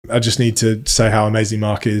I just need to say how amazing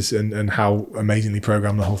Mark is and how amazingly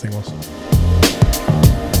programmed the whole thing was.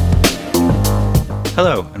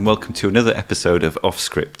 Hello, and welcome to another episode of Off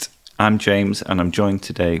Script. I'm James, and I'm joined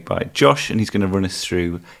today by Josh, and he's going to run us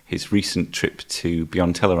through his recent trip to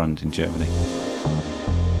Beyond Tellerrand in Germany.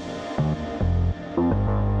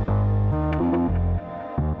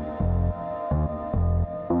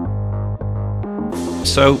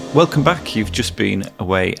 So, welcome back. You've just been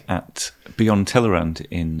away at Beyond Tellerrand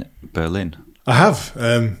in Berlin. I have.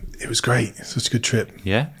 It was great. Such a good trip.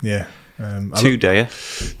 Yeah? Yeah. Two-dayer.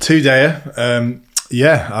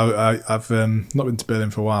 I've not been to Berlin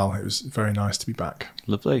for a while. It was very nice to be back.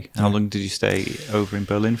 Lovely. How long did you stay over in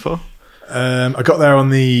Berlin for? I got there on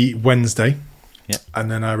the Wednesday. Yeah. And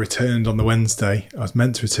then I returned on the Wednesday. I was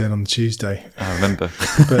meant to return on the Tuesday. I remember.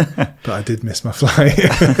 but I did miss my flight.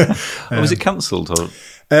 Was it cancelled? Or?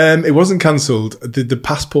 It wasn't cancelled. The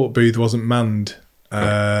passport booth wasn't manned.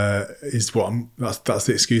 Is what that's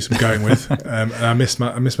the excuse I'm going with. And I missed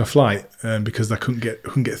my flight because I couldn't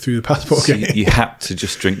get through the passport So gate. you had to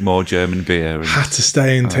just drink more German beer. And, had to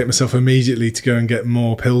stay and take myself immediately to go and get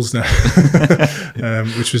more Pilsner,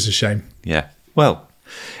 which was a shame. Yeah. Well,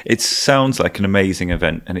 it sounds like an amazing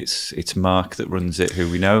event, and it's Mark that runs it,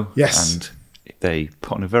 who we know. Yes. And they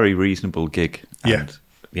put on a very reasonable gig. Yeah.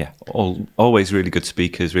 And always really good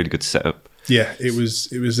speakers, really good setup. Yeah, it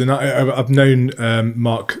was. I've known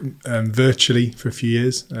Mark virtually for a few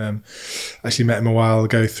years. Actually met him a while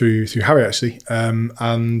ago through Harry actually,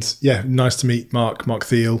 and yeah, nice to meet Mark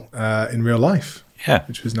Thiel in real life. Yeah,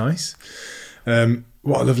 which was nice.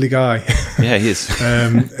 What a lovely guy. Yeah, he is.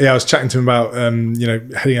 I was chatting to him about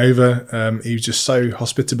heading over. He was just so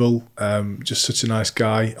hospitable, just such a nice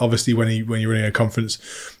guy. Obviously, when you're running a conference,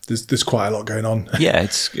 there's quite a lot going on. Yeah,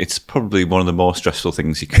 it's probably one of the more stressful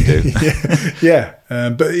things you can do. yeah.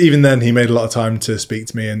 But even then, he made a lot of time to speak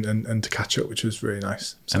to me and to catch up, which was really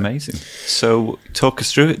nice. So. Amazing. So talk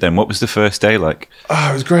us through it then. What was the first day like? Oh,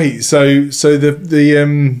 it was great. So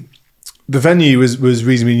the venue was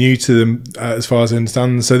reasonably new to them, as far as I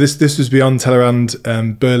understand. So this was Beyond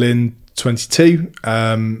Tellerrand, Berlin 22.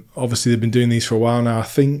 Obviously, they've been doing these for a while now. I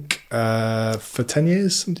think for 10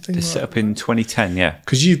 years, something. They set up in 2010. Yeah,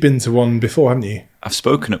 because you've been to one before, haven't you? I've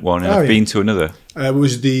spoken at one, and I've been to another.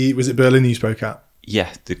 Was it Berlin you spoke at?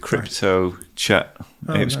 Yeah, the crypto chat.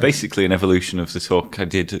 It was basically an evolution of the talk I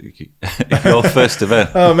did at your first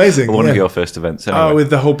event. Oh, amazing! One of your first events. Anyway. With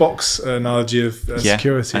the whole box analogy of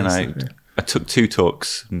security. And stuff, I took two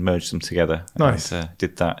talks and merged them together. Nice. And,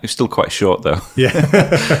 did that. It was still quite short though. Yeah,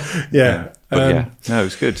 yeah. No, it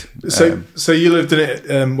was good. So you lived in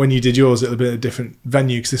it when you did yours at a bit of a different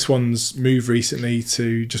venue, because this one's moved recently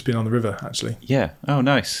to just being on the river, actually. Yeah. Oh,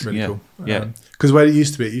 nice. Really cool. Yeah. Because where it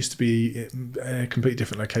used to be a completely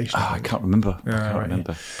different location. I can't remember. Yeah,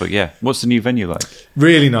 remember. But yeah, what's the new venue like?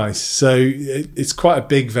 Really nice. So it's quite a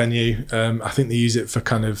big venue. I think they use it for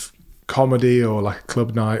kind of comedy or like a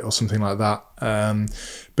club night or something like that.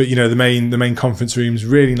 But the main conference room's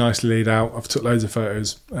really nicely laid out. I've took loads of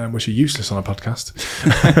photos, which are useless on a podcast.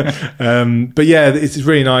 But yeah, it's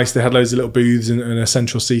really nice. They had loads of little booths and a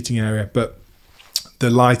central seating area, but the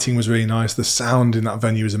lighting was really nice. The sound in that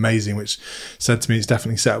venue was amazing, which said to me it's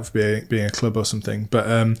definitely set up for being a club or something.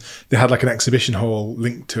 But they had like an exhibition hall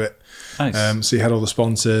linked to it. Nice. So you had all the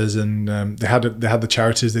sponsors, and they had the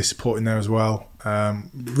charities they support in there as well.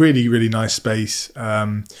 Really, really nice space.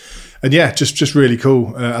 And yeah, just really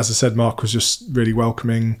cool. As I said, Mark was just really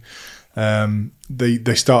welcoming.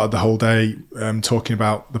 They started the whole day talking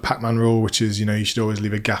about the Pac-Man rule, which is you should always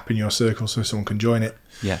leave a gap in your circle so someone can join it.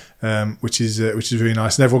 Yeah. Which is really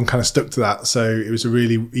nice, and everyone kind of stuck to that. So it was a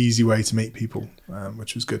really easy way to meet people,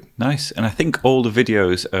 which was good. Nice. And I think all the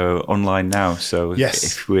videos are online now. So yes.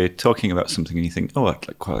 If we're talking about something and you think,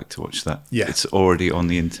 I'd quite like to watch that, it's already on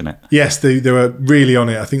the internet. Yes, they were really on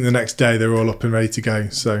it. I think the next day they were all up and ready to go.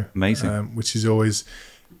 So amazing, which is always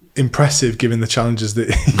impressive given the challenges that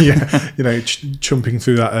chomping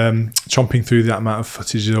through that amount of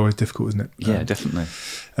footage is always difficult, isn't it? Yeah, definitely.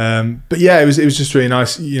 But yeah, it was just really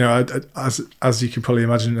nice. As you can probably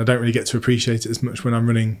imagine, I don't really get to appreciate it as much when I'm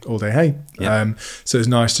running all day. Hey, so it's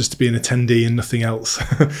nice just to be an attendee and nothing else,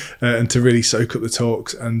 and to really soak up the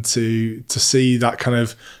talks and to see that kind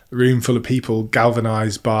of room full of people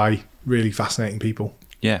galvanised by really fascinating people.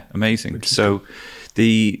 Yeah, amazing. So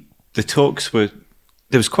the talks were.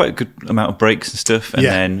 There was quite a good amount of breaks and stuff, and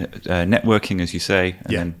then networking, as you say,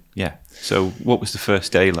 and then So what was the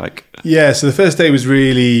first day like? Yeah, so the first day was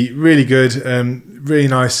really, really good. Really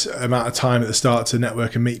nice amount of time at the start to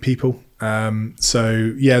network and meet people. There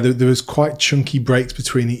was quite chunky breaks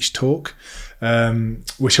between each talk.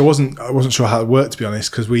 which I wasn't sure how it worked, to be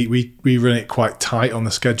honest, because we run it quite tight on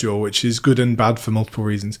the schedule, which is good and bad for multiple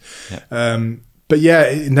reasons. Yeah. But yeah,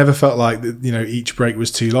 it never felt like each break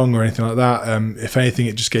was too long or anything like that. If anything,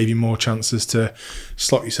 it just gave you more chances to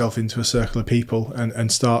slot yourself into a circle of people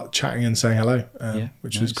and start chatting and saying hello,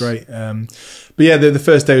 which was great. But yeah, the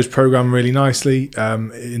first day was programmed really nicely.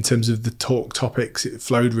 In terms of the talk topics, it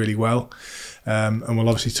flowed really well. And we'll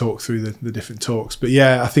obviously talk through the different talks. But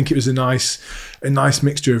yeah, I think it was a nice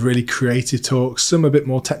mixture of really creative talks, some a bit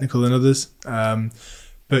more technical than others.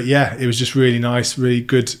 But yeah, it was just really nice, really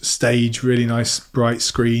good stage, really nice bright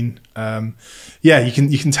screen. Yeah, you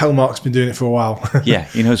can tell Mark's been doing it for a while. Yeah,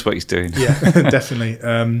 he knows what he's doing. Yeah, definitely.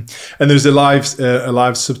 And there's a live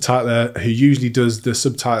subtitler who usually does the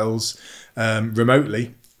subtitles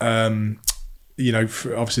remotely.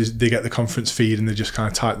 Obviously they get the conference feed and they just kind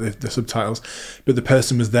of type the subtitles, but the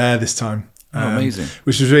person was there this time. Amazing.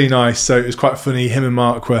 Which was really nice. So it was quite funny. Him and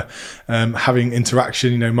Mark were having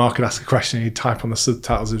interaction. Mark would ask a question and he'd type on the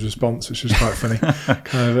subtitles his response, which was quite funny.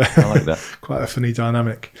 I like that. Quite a funny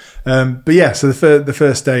dynamic. But yeah, so the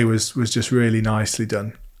first day was just really nicely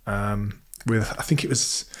done. With I think it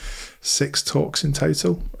was 6 talks in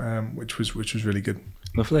total, which was really good.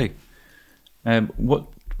 Lovely. What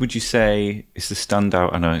would you say is the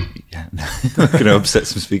standout? I know, I'm going to upset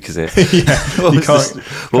some speakers here.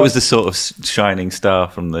 What was the sort of shining star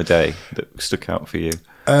from the day that stuck out for you?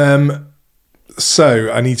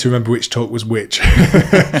 So I need to remember which talk was which,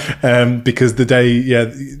 because the day,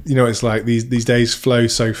 it's like these days flow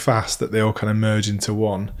so fast that they all kind of merge into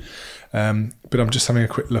one. But I'm just having a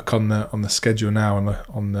quick look on the schedule now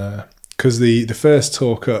because the first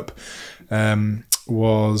talk up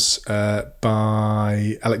was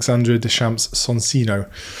by Alexandra Deschamps-Sonsino,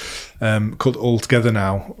 called All Together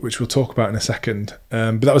Now, which we'll talk about in a second.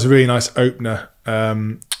 But that was a really nice opener.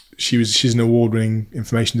 She's an award-winning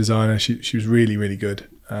information designer. She was really, really good.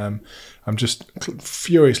 I'm just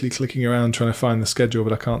furiously clicking around trying to find the schedule,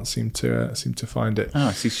 but I can't seem to find it.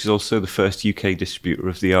 I see. She's also the first UK distributor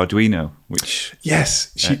of the Arduino, which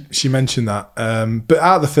she mentioned that. But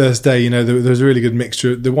out of the first day, there was a really good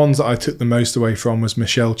mixture. The ones that I took the most away from was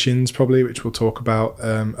Michelle Chin's, probably, which we'll talk about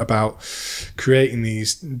creating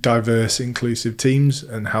these diverse, inclusive teams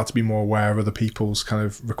and how to be more aware of other people's kind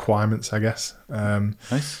of requirements, I guess.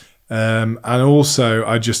 Nice. And also,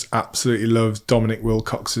 I just absolutely loved Dominic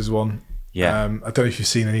Wilcox's one. Yeah. I don't know if you've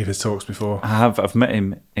seen any of his talks before. I have. I've met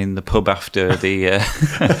him in the pub after the...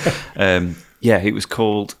 it was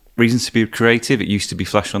called Reasons to Be Creative. It used to be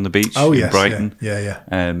Flash on the Beach in Brighton. Yeah.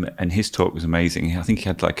 And his talk was amazing. I think he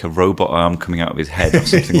had like a robot arm coming out of his head or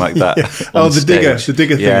something like that. The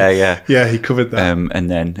digger thing. Yeah, he covered that.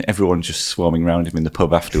 And then everyone just swarming around him in the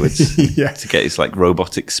pub afterwards to get his like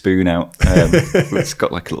robotic spoon out. It's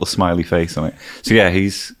got like a little smiley face on it. So yeah,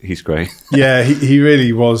 he's great. Yeah, he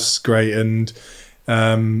really was great. And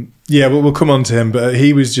we'll come on to him. But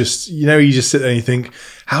he was just, you just sit there and you think,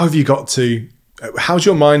 how's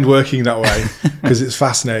your mind working that way? Because it's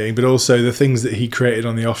fascinating, but also the things that he created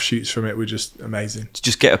on the offshoots from it were just amazing. To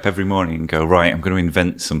just get up every morning and go, right, I'm going to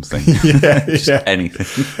invent something.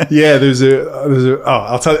 Anything. Yeah,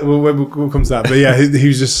 I'll tell you, we'll come to that. But yeah, he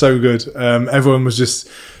was just so good. Everyone was just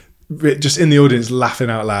in the audience laughing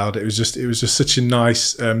out loud. It was just such a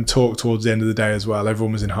nice talk towards the end of the day as well.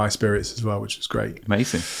 Everyone was in high spirits as well, which was great.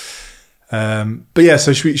 Amazing. But yeah,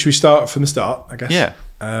 so should we start from the start, I guess? Yeah.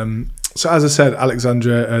 So as I said,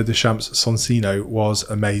 Alexandra Deschamps-Sonsino was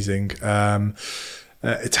amazing.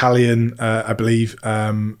 Italian, I believe.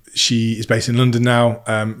 She is based in London now.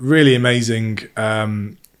 Really amazing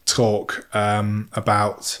talk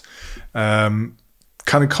about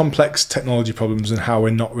kind of complex technology problems and how we're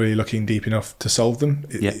not really looking deep enough to solve them.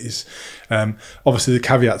 It is obviously the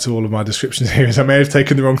caveat to all of my descriptions here is I may have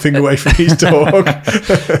taken the wrong thing away from each talk.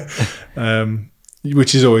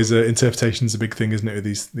 Which is always interpretation's a big thing, isn't it, with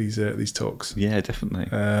these talks? Yeah, definitely.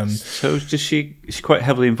 So is she quite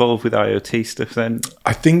heavily involved with IoT stuff then?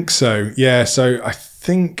 I think so. Yeah. So I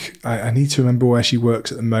think I need to remember where she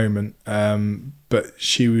works at the moment. But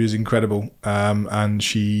she was incredible. And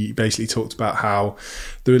she basically talked about how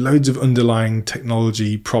there are loads of underlying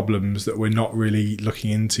technology problems that we're not really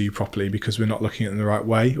looking into properly because we're not looking at them the right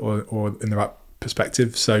way or in the right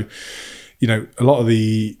perspective. So, a lot of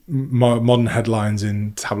the modern headlines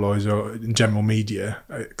in tabloids or in general media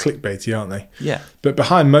are clickbaity, aren't they? Yeah. But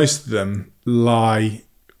behind most of them lie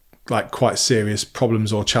like quite serious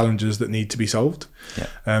problems or challenges that need to be solved. Yeah.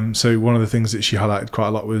 So one of the things that she highlighted quite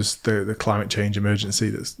a lot was the climate change emergency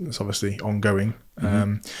that's obviously ongoing,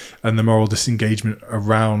 and the moral disengagement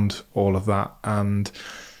around all of that. And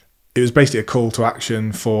it was basically a call to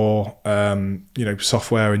action for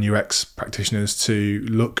software and UX practitioners to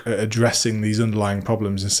look at addressing these underlying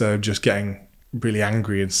problems instead of just getting really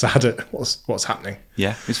angry and sad at what's happening.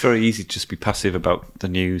 Yeah, it's very easy to just be passive about the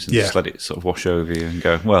news and just let it sort of wash over you and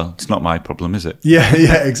go, well, it's not my problem, is it?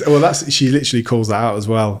 Yeah. Well, she literally calls that out as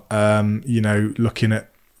well. Looking at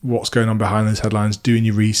what's going on behind those headlines, doing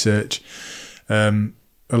your research.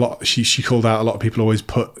 She called out a lot of people always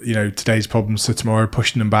put today's problems to tomorrow,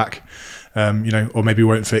 pushing them back, or maybe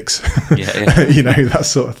won't fix. That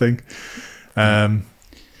sort of thing.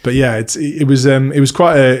 But yeah, it was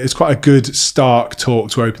quite a good stark talk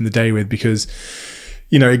to open the day with, because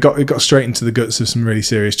it got straight into the guts of some really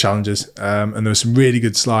serious challenges, and there were some really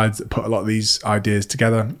good slides that put a lot of these ideas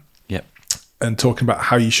together. Yep. And talking about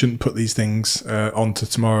how you shouldn't put these things onto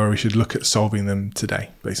tomorrow, we should look at solving them today,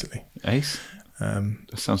 basically. Ace.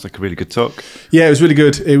 That sounds like a really good talk. Yeah, it was really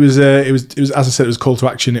good. It was as I said, it was a call to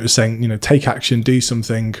action. It was saying, take action, do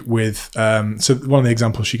something with. So one of the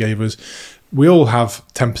examples she gave was, we all have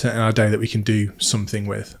 10% in our day that we can do something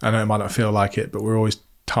with. I know it might not feel like it, but we're always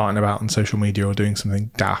tarting about on social media or doing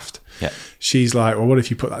something daft. Yeah. She's like, well, what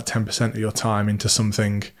if you put that 10% of your time into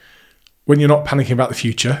something when you're not panicking about the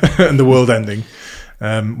future and the world ending?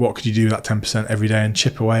 What could you do with that 10% every day and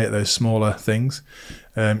chip away at those smaller things?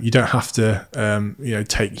 You don't have to,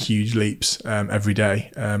 take huge leaps every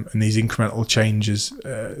day, and these incremental changes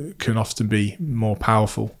can often be more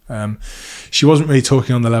powerful. She wasn't really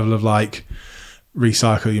talking on the level of like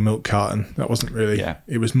recycle your milk carton. That wasn't really. Yeah.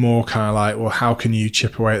 It was more kind of like, well, how can you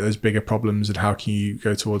chip away at those bigger problems, and how can you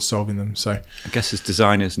go towards solving them? So I guess as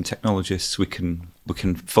designers and technologists, we can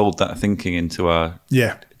fold that thinking into our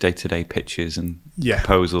day-to-day pitches and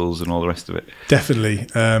proposals and all the rest of it. Definitely.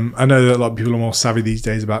 I know that a lot of people are more savvy these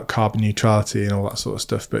days about carbon neutrality and all that sort of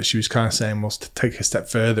stuff, but she was kind of saying, well, to take a step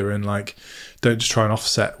further and like, don't just try and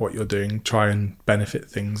offset what you're doing, try and benefit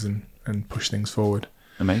things and push things forward.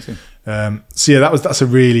 Amazing. That's a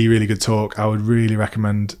really, really good talk. I would really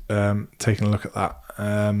recommend taking a look at that,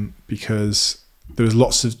 because there was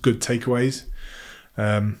lots of good takeaways.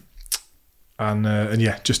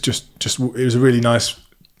 Just it was a really nice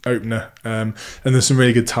opener, and there's some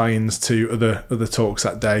really good tie-ins to other talks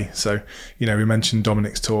that day. So we mentioned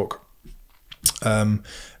Dominic's talk.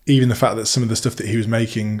 Even the fact that some of the stuff that he was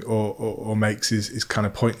making or makes is kind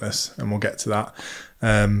of pointless, and we'll get to that.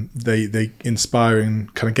 They inspire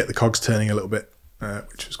and kind of get the cogs turning a little bit,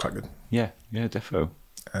 which was quite good. Yeah, defo.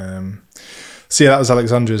 That was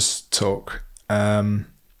Alexandra's talk.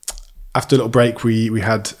 After a little break, we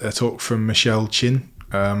had a talk from Michelle Chin,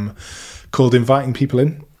 called Inviting People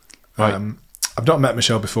In. Right. I've not met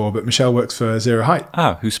Michelle before, but Michelle works for Zero Height.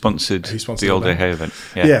 Who sponsored the All Day Hay event?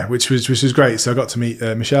 Yeah, which was great. So I got to meet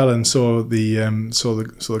Michelle and saw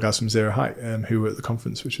the guys from Zero Height who were at the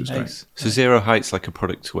conference, which was great. So Zero Height's like a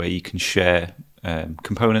product where you can share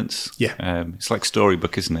components. Yeah, it's like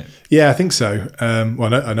Storybook, isn't it? Yeah, I think so. I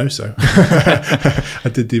know so. I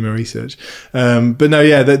did do my research, but no,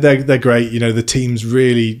 yeah, they're great. The team's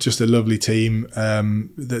really just a lovely team.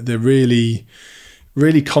 They're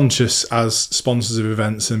really conscious as sponsors of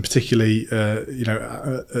events, and particularly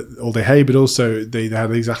All Day Hay, but also they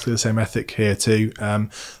have exactly the same ethic here too.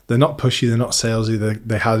 They're not pushy, they're not salesy.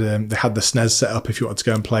 They had the SNES set up if you wanted to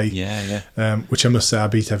go and play. Which I must say I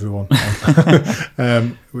beat everyone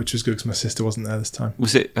on, which was good because my sister wasn't there this time.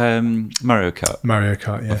 Was it Mario Kart? Mario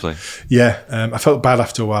Kart, yeah. Lovely. Yeah, I felt bad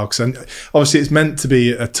after a while because obviously it's meant to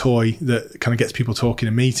be a toy that kind of gets people talking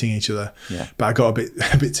and meeting each other. Yeah. But I got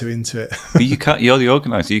a bit too into it. But you can't. You're the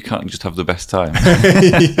organizer. You can't just have the best time.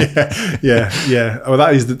 yeah. Well,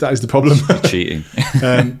 that is the problem. Cheating.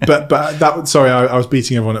 But that. Sorry, I was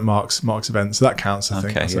beating everyone at Mark's event, so that counts. I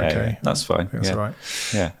think that's okay. Yeah. That's fine. That's all right.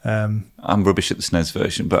 Yeah. I'm rubbish at the SNES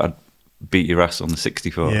version, but I'd beat your ass on the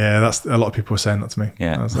 64. Yeah, that's a lot of people were saying that to me.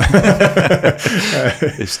 Yeah.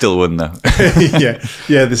 It still won though.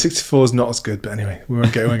 yeah. The 64 is not as good, but anyway, we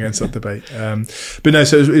won't get into that debate. But no,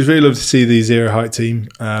 so it was really lovely to see the Zero Height team.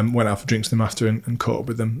 Went out for drinks with them after and caught up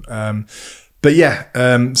with them.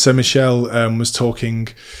 So Michelle was talking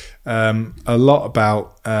a lot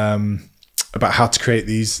about how to create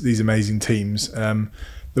these amazing teams.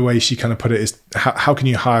 The way she kind of put it is how can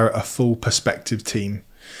you hire a full perspective team,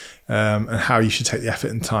 and how you should take the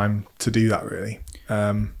effort and time to do that, really.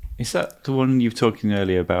 Is that the one you were talking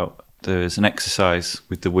earlier about? There's an exercise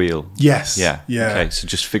with the wheel. Yes. Yeah. Okay, so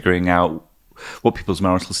just figuring out what people's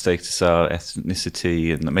marital status are,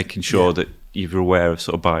 ethnicity, and making sure that you're aware of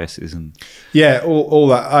sort of biases and all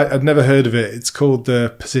that. I'd never heard of it. It's called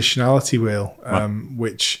the positionality wheel,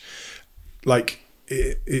 which, like,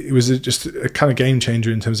 it was just a kind of game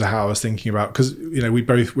changer in terms of how I was thinking about, because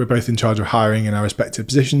we're both in charge of hiring in our respective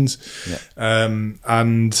positions,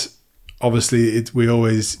 and obviously we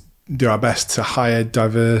always do our best to hire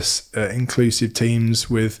diverse, inclusive teams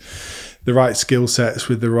with the right skill sets,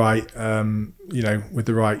 with the right with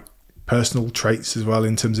the right personal traits as well,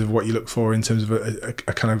 in terms of what you look for in terms of a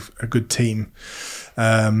kind of a good team.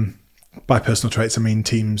 By personal traits, I mean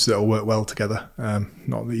teams that will work well together.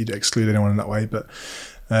 Not that you'd exclude anyone in that way, but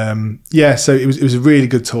so it was a really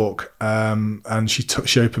good talk. And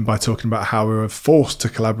she opened by talking about how we were forced to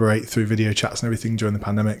collaborate through video chats and everything during the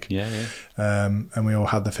pandemic. And we all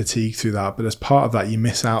had the fatigue through that. But as part of that, you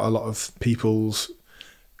miss out a lot of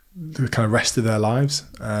the kind of rest of their lives.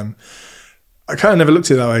 I kind of never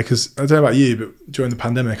looked at it that way, because I don't know about you, but during the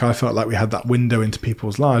pandemic, I felt like we had that window into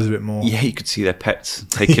people's lives a bit more. Yeah, you could see their pets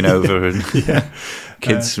taking over and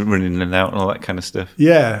kids running in and out and all that kind of stuff.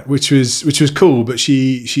 Yeah, which was cool. But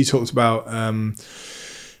she talked about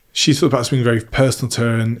something very personal to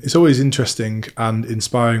her, and it's always interesting and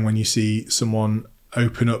inspiring when you see someone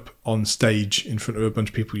open up on stage in front of a bunch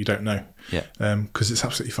of people you don't know. Because it's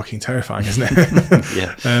absolutely fucking terrifying, isn't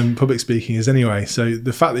it? Public speaking is anyway. So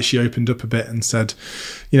the fact that she opened up a bit and said,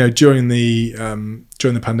 during the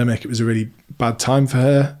pandemic, it was a really bad time for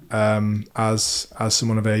her, as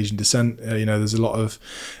someone of Asian descent. There's a lot of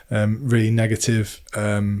really negative,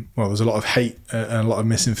 there's a lot of hate and a lot of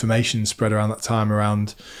misinformation spread around that time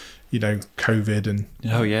around, COVID and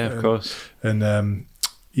of course. And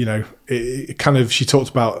it kind of, she talked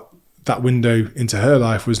about that window into her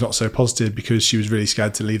life was not so positive, because she was really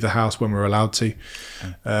scared to leave the house when we were allowed to.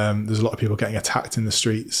 There's a lot of people getting attacked in the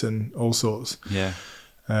streets and all sorts.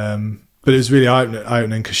 But it was really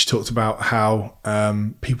eye-opening, because she talked about how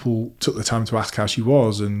people took the time to ask how she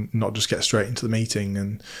was and not just get straight into the meeting.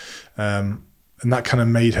 And that kind of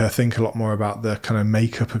made her think a lot more about the kind of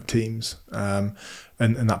makeup of teams, and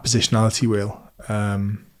that positionality wheel.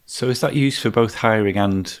 So is that used for both hiring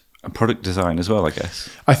and product design as well, I guess?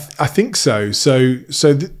 I think so.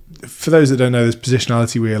 For those that don't know, this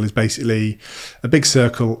positionality wheel is basically a big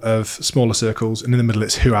circle of smaller circles, and in the middle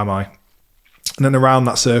it's who am I? And then around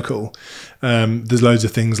that circle, there's loads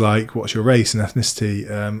of things like what's your race and ethnicity,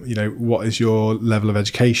 what is your level of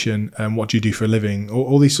education, and what do you do for a living,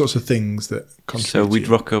 all these sorts of things that contribute. So we'd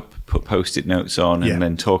rock up, put Post-it notes on, and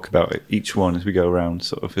then talk about it, each one as we go around,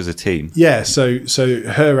 sort of as a team. Yeah. So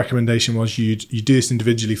her recommendation was you do this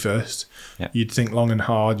individually first. You'd think long and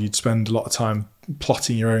hard. You'd spend a lot of time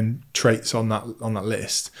plotting your own traits on that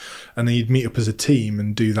list, and then you'd meet up as a team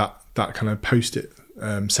and do that kind of Post-it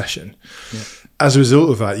session. As a result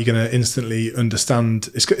of that, you're going to instantly understand.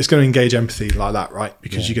 It's going to engage empathy like that, right?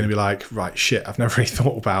 Because you're going to be like, right, shit, I've never really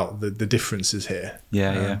thought about the differences here.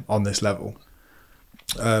 On this level.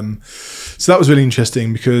 So that was really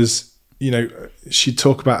interesting, because she'd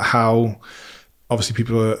talk about how obviously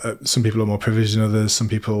some people are more privileged than others. Some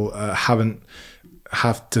people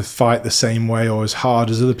have to fight the same way or as hard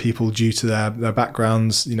as other people due to their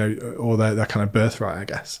backgrounds, or their kind of birthright, I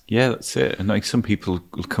guess. Yeah, that's it. And like some people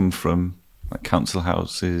will come from like council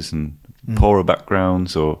houses and poorer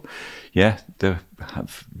backgrounds, or they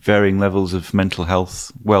have varying levels of mental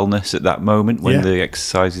health wellness at that moment when the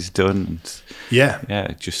exercise is done. And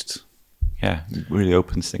it really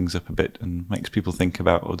opens things up a bit and makes people think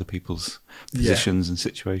about other people's positions and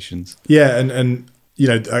situations. And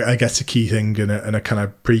I guess a key thing and a kind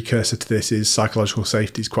of precursor to this is psychological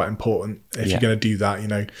safety is quite important. If you're going to do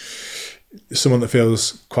that, someone that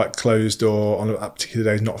feels quite closed or on a particular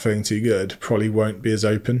day is not feeling too good probably won't be as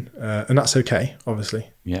open, and that's okay, obviously.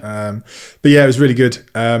 But it was really good.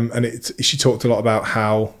 And she talked a lot about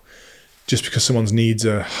how just because someone's needs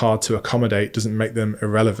are hard to accommodate doesn't make them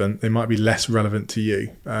irrelevant. They might be less relevant to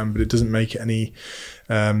you, but it doesn't make it any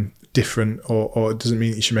different, or it doesn't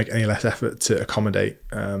mean you should make any less effort to accommodate.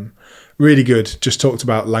 Really good. Just talked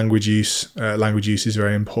about language use. Language use is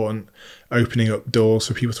very important. Opening up doors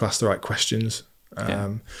for people to ask the right questions,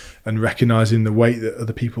 and recognizing the weight that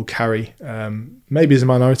other people carry, maybe as a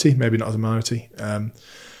minority, maybe not as a minority.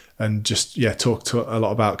 And just talk a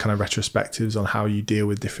lot about kind of retrospectives on how you deal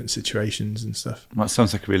with different situations and stuff. That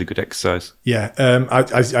sounds like a really good exercise.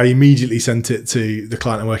 I immediately sent it to the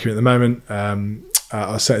client I'm working with at the moment.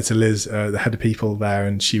 I sent it to Liz, the head of people there,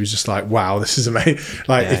 and she was just like, wow, this is amazing.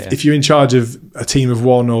 If you're in charge of a team of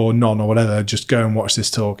one or none or whatever, just go and watch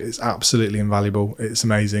this talk. It's absolutely invaluable. It's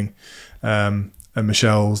amazing. and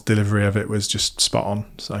Michelle's delivery of it was just spot on.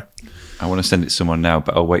 So I want to send it to someone now,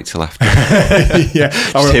 but I'll wait till after. Yeah,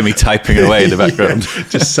 just hear me typing away in the background. Yeah,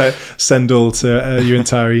 just send all to your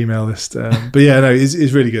entire email list. But yeah, no, it's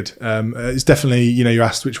really good. It's definitely, you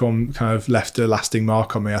asked which one kind of left a lasting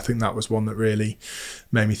mark on me. I think that was one that really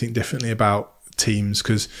made me think differently about teams,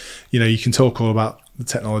 because you can talk all about the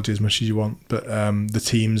technology as much as you want, but the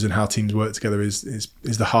teams and how teams work together is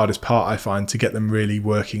the hardest part, I find. To get them really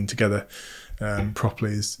working together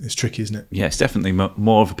properly is tricky, isn't it? Yeah, it's definitely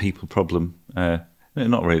more of a people problem.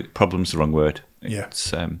 Not really, problem's the wrong word. Yeah.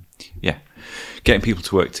 It's getting people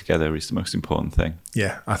to work together is the most important thing.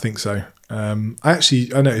 Yeah, I think so. I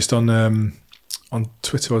noticed on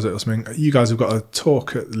Twitter, was it, or something, you guys have got a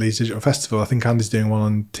talk at the Leeds Digital Festival. I think Andy's doing one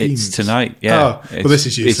on Teams. It's tonight, yeah. Oh, well, this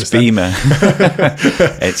is useless. It's Beamer.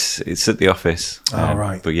 It's at the office. Oh,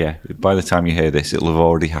 right. But yeah, by the time you hear this, it'll have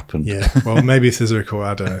already happened. Yeah, well, maybe if there's a record,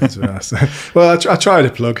 I don't know. Well, I tried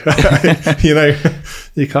a plug.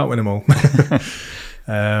 You can't win them all.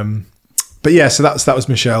 But yeah, so that was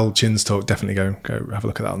Michelle Chin's talk. Definitely go have a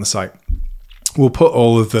look at that on the site. We'll put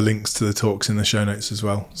all of the links to the talks in the show notes as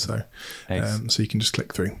well, so so you can just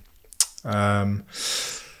click through.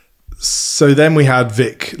 So then we had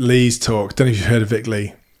Vic Lee's talk. Don't know if you've heard of Vic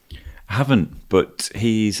Lee. I haven't, but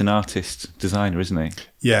he's an artist designer, isn't he?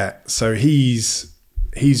 Yeah, so he's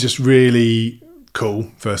just really cool.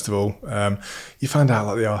 First of all, you find out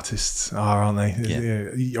like the artists are, aren't they?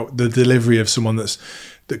 Yeah. The delivery of someone that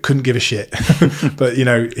couldn't give a shit, but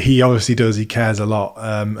he obviously does. He cares a lot,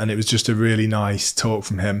 and it was just a really nice talk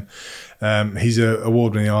from him. He's an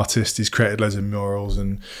award-winning artist. He's created loads of murals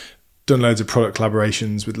and done loads of product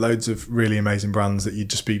collaborations with loads of really amazing brands that you'd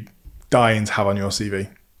just be dying to have on your CV.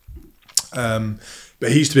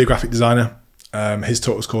 But he used to be a graphic designer. His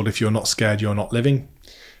talk was called "If You're Not Scared, You're Not Living,"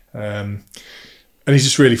 and he's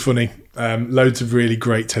just really funny. Loads of really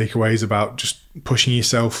great takeaways about just pushing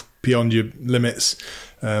yourself beyond your limits.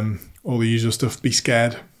 All the usual stuff. Be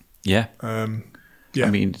scared. Yeah. Yeah.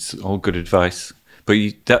 I mean, it's all good advice. But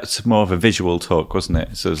that's more of a visual talk, wasn't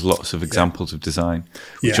it? So there's lots of examples of design,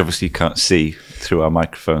 which obviously you can't see through our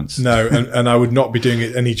microphones. No, and I would not be doing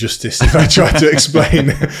it any justice if I tried to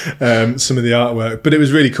explain some of the artwork. But it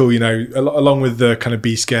was really cool, along with the kind of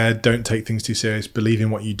be scared, don't take things too serious, believe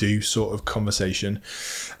in what you do sort of conversation.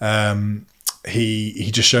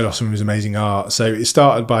 He just showed off some of his amazing art. So it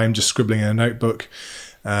started by him just scribbling in a notebook,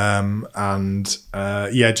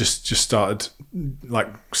 just started like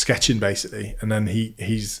sketching basically, and then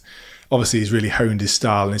he's really honed his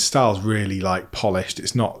style, and his style's really like polished.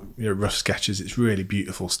 It's not rough sketches, it's really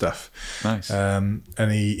beautiful stuff. Nice. And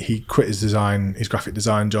he quit his graphic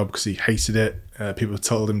design job because he hated it. People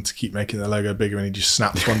told him to keep making the logo bigger, and he just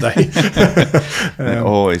snaps one day.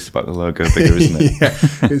 Always about the logo bigger, isn't it? Yeah,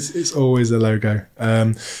 it's always the logo.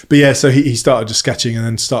 But yeah, so he started just sketching and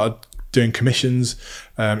then started doing commissions.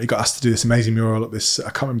 He got asked to do this amazing mural up this, I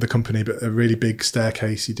can't remember the company, but a really big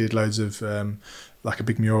staircase. He did loads of like a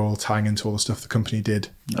big mural tying into all the stuff the company did.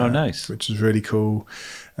 Oh, nice. Which was really cool.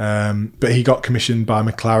 But he got commissioned by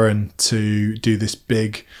McLaren to do this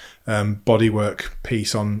big bodywork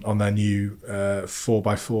piece on their new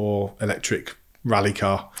 4x4 electric rally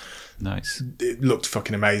car. Nice. It looked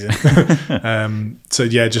fucking amazing. So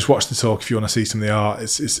yeah, just watch the talk if you want to see some of the art.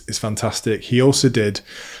 It's fantastic. He also did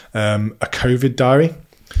a COVID diary.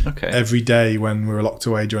 Okay. Every day when we were locked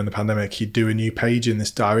away during the pandemic, he'd do a new page in this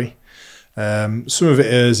diary. Some of it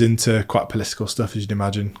is into quite political stuff, as you'd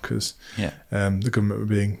imagine, because the government were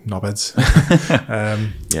being knobheads.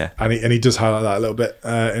 And he does highlight that a little bit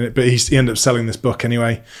in it. But he ended up selling this book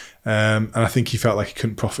anyway, and I think he felt like he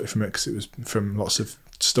couldn't profit from it because it was from lots of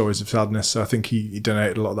stories of sadness. So I think he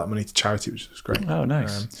donated a lot of that money to charity, which was great. Oh,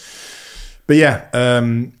 nice. But yeah,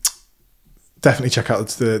 definitely check out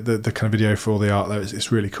the kind of video for all the art there.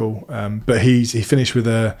 It's really cool. But he finished with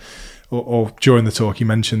or during the talk, he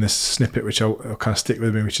mentioned this snippet, which I'll kind of stick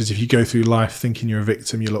with me, which is if you go through life thinking you're a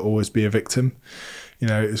victim, you'll always be a victim.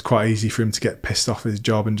 It was quite easy for him to get pissed off with his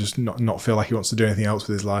job and just not feel like he wants to do anything else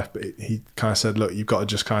with his life. But he kind of said, look, you've got to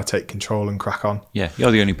just kind of take control and crack on. Yeah,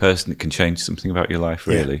 you're the only person that can change something about your life,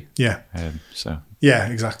 really. Yeah. Yeah,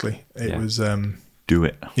 exactly. It was... do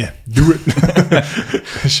it. Yeah, do it.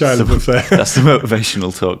 Shia LaBeouf. That's the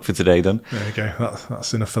motivational talk for today, then. There you go.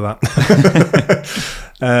 That's enough for that.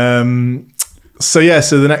 So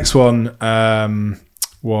the next one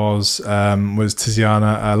was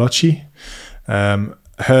Tiziana Alocci.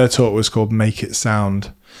 Her talk was called "Make It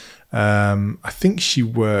Sound." I think she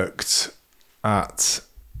worked at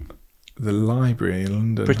the library in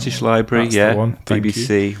London. British Library, the one.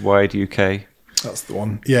 BBC, Wired UK. That's the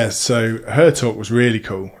one. Yeah, so her talk was really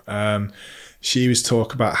cool. she was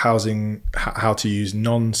talk about how to use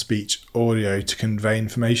non-speech audio to convey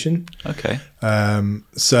information. Okay.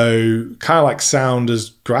 So kind of like sound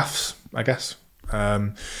as graphs, I guess.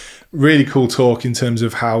 Really cool talk in terms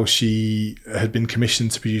of how she had been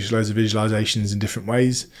commissioned to produce loads of visualizations in different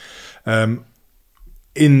ways.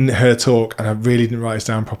 In her talk, and I really didn't write this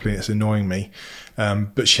down properly, it's annoying me,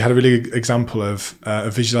 but she had a really good example of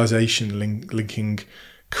a visualization linking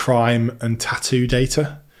crime and tattoo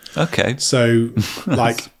data. Okay. So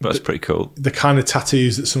like that's pretty cool. The kind of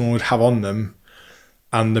tattoos that someone would have on them,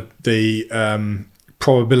 and the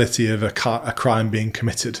probability of a crime being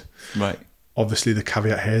committed. Right. Obviously, the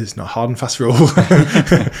caveat here is not hard and fast rule.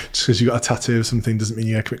 Just because you got a tattoo of something doesn't mean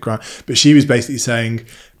you're going to commit crime. But she was basically saying,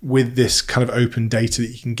 with this kind of open data that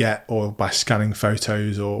you can get, or by scanning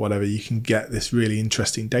photos or whatever, you can get this really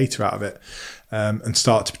interesting data out of it, and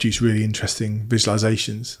start to produce really interesting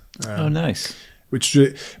visualizations. Oh, nice. Which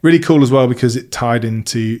is really cool as well, because it tied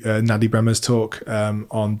into Naddy Bremer's talk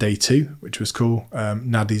on day 2, which was cool.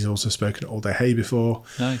 Naddy's also spoken at All Day Hay before.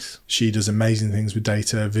 Nice. She does amazing things with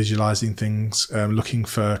data, visualizing things, looking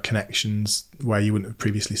for connections where you wouldn't have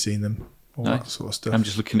previously seen them, all that sort of stuff. I'm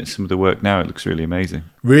just looking at some of the work now. It looks really amazing.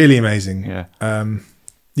 Really amazing. Yeah.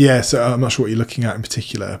 Yeah, so I'm not sure what you're looking at in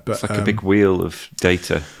particular, but it's like a big wheel of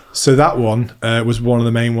data. So that one was one of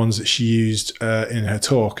the main ones that she used in her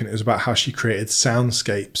talk, and it was about how she created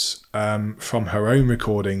soundscapes from her own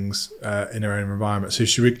recordings in her own environment. So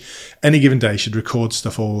any given day, she'd record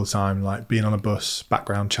stuff all the time, like being on a bus,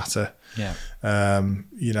 background chatter. Yeah.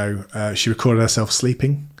 She recorded herself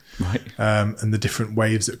sleeping, right, and the different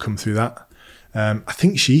waves that come through that. I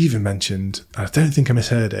think she even mentioned, I don't think I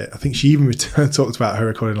misheard it, I think she even talked about her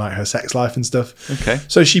recording like her sex life and stuff. Okay.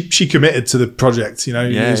 So she committed to the project,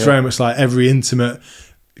 it was very much like every intimate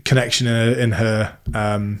connection in her.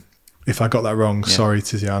 If I got that wrong, sorry,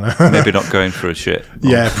 Tiziana. Maybe not going for a shit.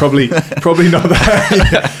 Yeah, probably not that.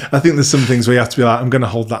 Yeah. I think there's some things where you have to be like, I'm going to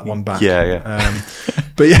hold that one back. Yeah.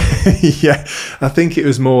 But yeah, I think it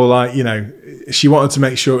was more like, she wanted to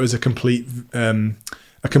make sure it was a complete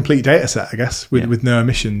data set, I guess, with no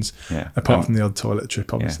emissions, apart from the odd toilet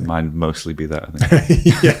trip, obviously. Yeah, mine mostly be that, I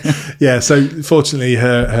think. yeah. So fortunately,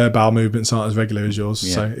 her bowel movements aren't as regular as yours,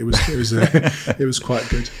 so it was quite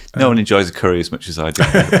good. No one enjoys a curry as much as I do.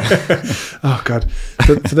 Oh God!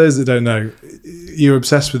 For those that don't know, you're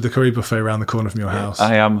obsessed with the curry buffet around the corner from your house.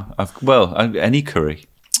 I am. Any curry.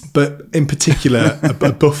 But in particular, a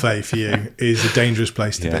buffet for you is a dangerous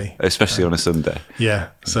place to be, especially on a Sunday. Yeah,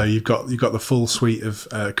 so you've got the full suite of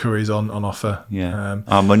curries on offer. Yeah,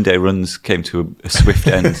 our Monday runs came to a swift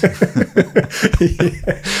end.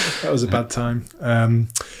 That was a bad time.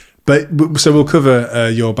 But so we'll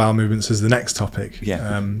cover your bowel movements as the next topic.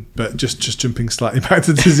 Yeah. But just jumping slightly back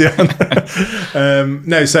to Tiziana.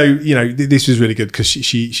 No, so this was really good because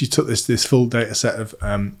she took this full data set of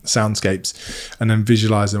soundscapes and then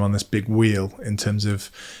visualized them on this big wheel in terms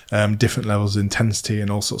of different levels of intensity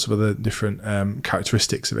and all sorts of other different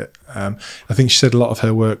characteristics of it. I think she said a lot of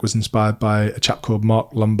her work was inspired by a chap called Mark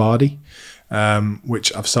Lombardi,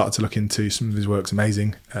 which I've started to look into. Some of his work's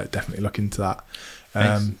amazing. Definitely look into that.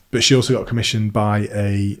 Nice. But she also got commissioned by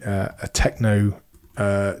a techno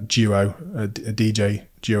duo, a DJ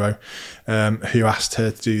duo, who asked her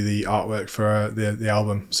to do the artwork for the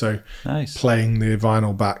album. So nice. Playing the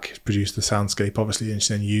vinyl back, produced the soundscape, obviously, and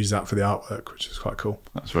she then used that for the artwork, which is quite cool.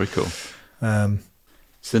 That's very cool. So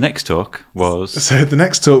the next talk was... So the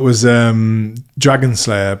next talk was Dragon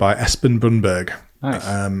Slayer by Espen Brunberg.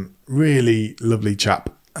 Nice. Really lovely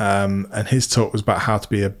chap. And his talk was about how to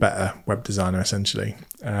be a better web designer, essentially.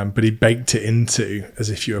 But he baked it into as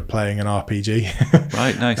if you were playing an RPG.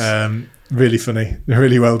 Right, nice. Really funny,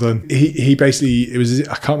 really well done. He basically,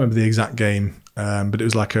 I can't remember the exact game, but it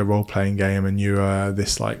was like a role-playing game, and you are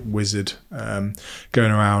this like wizard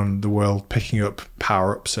going around the world picking up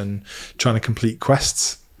power-ups and trying to complete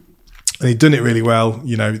quests. And he'd done it really well,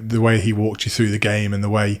 the way he walked you through the game and the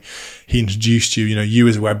way he introduced you, you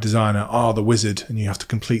as a web designer are the wizard and you have to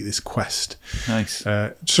complete this quest. Nice.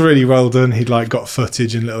 Just really well done. He'd got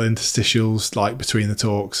footage and little interstitials between the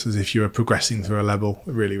talks as if you were progressing through a level.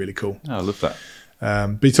 Really, really cool. Oh, I love that.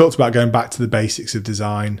 But he talked about going back to the basics of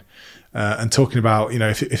design and talking about,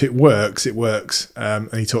 if it works, it works.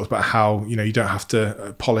 And he talked about how, you don't have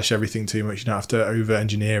to polish everything too much. You don't have to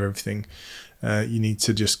over-engineer everything. You need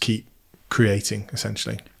to just keep creating,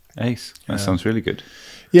 essentially. Ace. That sounds really good.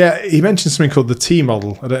 Yeah, he mentioned something called the T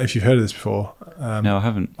model. I don't know if you've heard of this before. No, I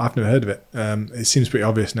haven't. I've never heard of it. It seems pretty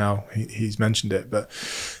obvious now. He's mentioned it, but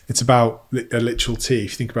it's about a literal T.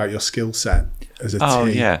 If you think about your skill set as a T. Oh,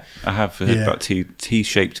 yeah. I have heard about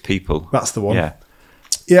T-shaped people. That's the one. Yeah.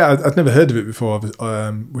 Yeah, I'd never heard of it before,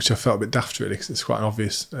 which I felt a bit daft, really, because it's quite an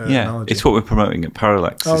obvious analogy. It's what we're promoting at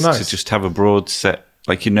Parallax. Nice. To just have a broad set,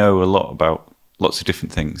 like a lot about lots of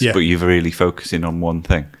different things, but you're really focusing on one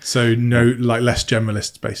thing. So less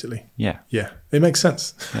generalists, basically. Yeah. It makes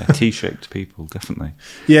sense. Yeah, T-shaped people, definitely.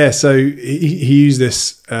 Yeah, so he used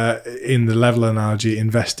this in the level analogy: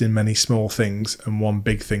 invest in many small things and one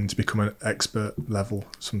big thing to become an expert level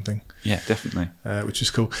something. Yeah, definitely. Which is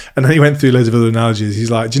cool. And then he went through loads of other analogies. He's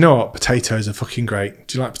like, do you know what? Potatoes are fucking great.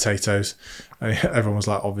 Do you like potatoes? And everyone was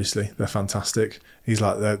like, obviously, they're fantastic. He's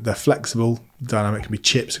like, they're flexible, dynamic, can be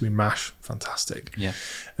chips, can be mash, fantastic. Yeah.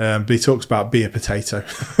 But he talks about be a potato.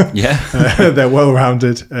 Yeah. They're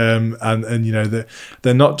well-rounded, and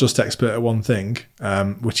they're not just expert at one thing,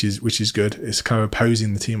 which is good. It's kind of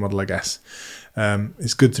opposing the team model, I guess.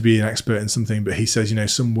 It's good to be an expert in something, but he says,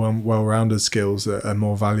 some well-rounded skills are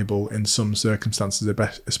more valuable in some circumstances,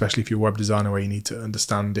 especially if you're a web designer where you need to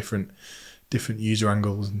understand different user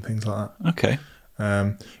angles and things like that. Okay.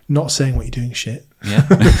 Not saying what you're doing shit. Yeah.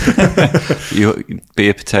 You be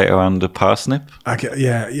a potato and a parsnip.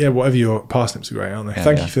 Whatever your parsnips are great, aren't they?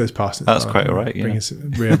 Thank you for those parsnips. That's quite all right. Bringing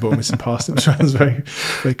Ria bought me some parsnips. Sounds very,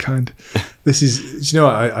 very kind. This is. Do you know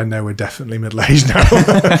what? I know we're definitely middle aged now.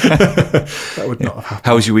 That would not have happened.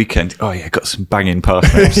 How was your weekend? Oh yeah, got some banging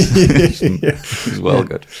parsnips. It was well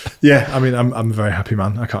good. Yeah, I mean, I'm a very happy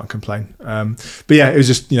man. I can't complain. But yeah, it was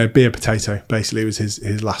just be a potato. Basically, it was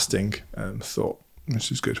his lasting thought,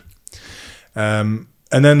 which is good. And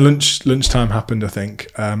then lunchtime happened, I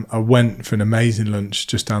think. I went for an amazing lunch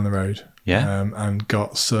just down the road. Yeah. And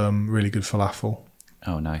got some really good falafel.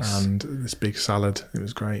 Oh, nice. And this big salad. It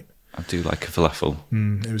was great. I do like a falafel.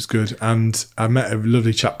 It was good. And I met a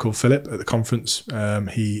lovely chap called Philip at the conference.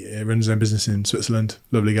 He runs his own business in Switzerland.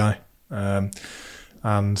 Lovely guy. We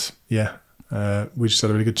just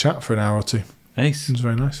had a really good chat for an hour or two. Nice. It was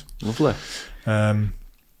very nice. Lovely. And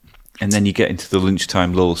then you get into the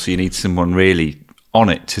lunchtime lull, so you need someone really on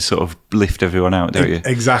it to sort of lift everyone out, don't you?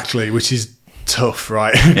 Exactly, which is tough,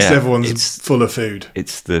 right? Because everyone's full of food.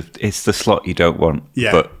 It's the slot you don't want.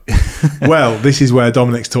 Yeah. But well, this is where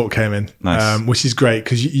Dominic's talk came in, nice. Which is great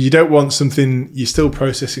because you don't want something. You're still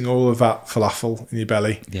processing all of that falafel in your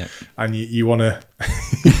belly, and you want to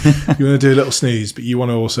you want to do a little snooze, but you want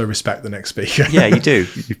to also respect the next speaker. Yeah, you do.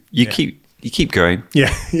 You keep going.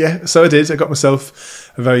 Yeah. So I did. I got myself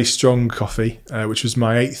a very strong coffee, which was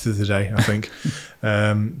my 8th of the day, I think.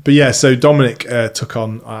 But yeah, so Dominic took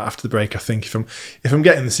on after the break. I think if I'm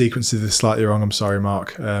getting the sequence of this slightly wrong, I'm sorry,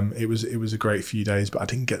 Mark. It was a great few days, but I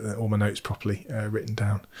didn't get all my notes properly written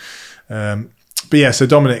down. But yeah, so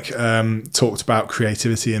Dominic talked about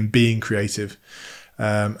creativity and being creative,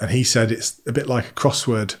 and he said it's a bit like a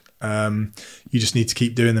crossword. You just need to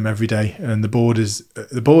keep doing them every day, and the board is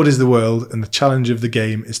the world, and the challenge of the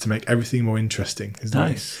game is to make everything more interesting.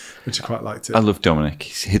 Nice, which I quite liked it. I love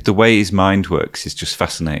Dominic. The way his mind works is just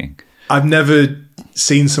fascinating. I've never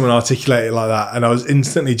seen someone articulate it like that, and I was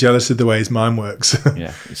instantly jealous of the way his mind works.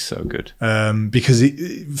 Yeah, it's so good. Because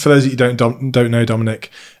for those of you who don't know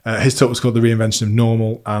Dominic, his talk was called The Reinvention of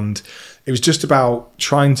Normal, and it was just about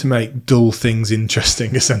trying to make dull things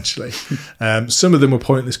interesting, essentially. Some of them were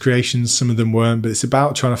pointless creations, some of them weren't, but it's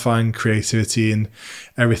about trying to find creativity in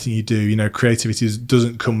everything you do. Creativity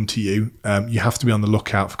doesn't come to you. You have to be on the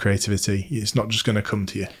lookout for creativity. It's not just going to come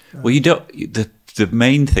to you. Well, you don't. The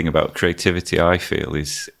main thing about creativity, I feel,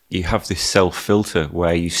 is you have this self-filter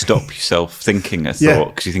where you stop yourself thinking a thought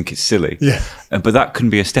because you think it's silly. Yeah. But that can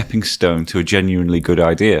be a stepping stone to a genuinely good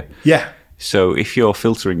idea. Yeah. So if you're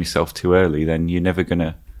filtering yourself too early, then you're never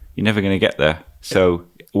gonna get there. So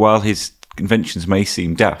while his inventions may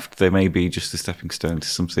seem daft, they may be just a stepping stone to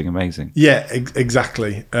something amazing. Yeah,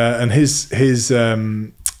 exactly. And his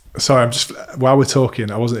sorry, I'm just while we're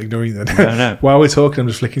talking, I wasn't ignoring that. No. While we're talking, I'm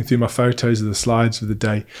just flicking through my photos of the slides of the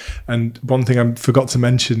day, and one thing I forgot to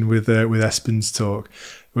mention with Espen's talk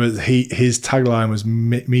was his tagline was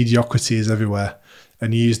mediocrity is everywhere.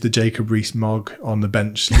 And he used the Jacob Rees-Mogg on the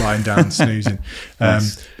bench, lying down, snoozing.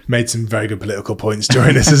 Nice. Made some very good political points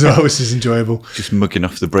during this as well, which is enjoyable. Just mugging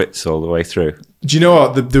off the Brits all the way through. Do you know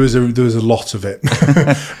what? There was a lot of it,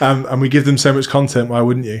 and we give them so much content. Why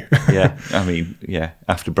wouldn't you? Yeah, I mean, yeah.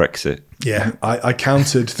 After Brexit, yeah, I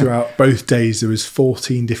counted throughout both days. There was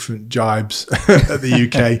 14 different jibes at the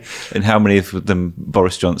UK, and how many of them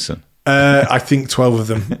Boris Johnson? I think 12 of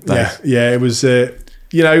them. Nice. Yeah. It was.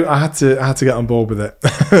 I had to get on board with it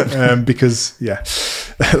because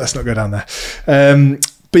let's not go down there.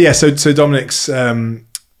 But yeah, so Dominic's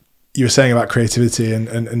you were saying about creativity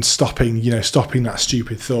and stopping that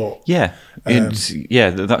stupid thought. Yeah.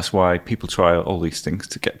 That's why people try all these things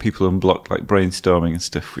to get people unblocked, like brainstorming and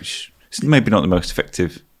stuff, which is maybe not the most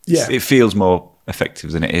effective. Yeah. It feels more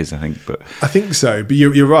effective than it is, I think. But I think so. But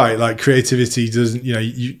you're right. Like creativity doesn't,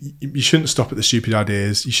 you shouldn't stop at the stupid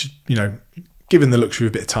ideas. You should, given the luxury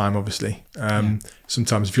of a bit of time, obviously.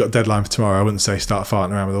 Sometimes if you've got a deadline for tomorrow, I wouldn't say start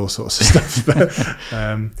farting around with all sorts of stuff.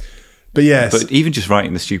 But yes. But even just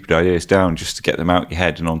writing the stupid ideas down just to get them out your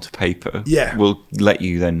head and onto paper will let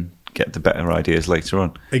you then get the better ideas later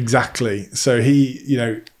on. Exactly. So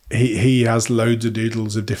he has loads of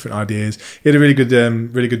doodles of different ideas. He had a really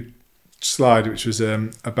good slide which was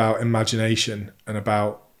about imagination and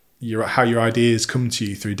about how your ideas come to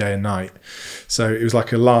you through day and night. So it was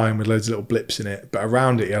like a line with loads of little blips in it, but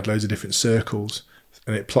around it he had loads of different circles,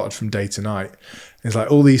 and it plotted from day to night. And it's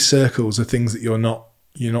like all these circles are things that you're not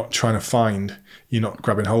trying to find, you're not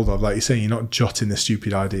grabbing hold of, like you're saying, you're not jotting the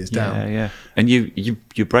stupid ideas down. Yeah. And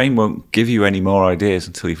your brain won't give you any more ideas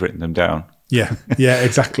until you've written them down. Yeah,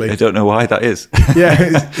 exactly. I don't know why that is. Yeah.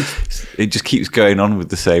 It just keeps going on with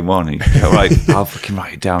the same one. And you go, right, I'll fucking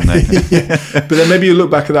write it down then. Yeah. But then maybe you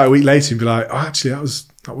look back at that a week later and be like, oh, actually,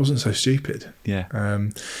 that wasn't so stupid. Yeah.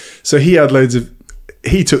 So he had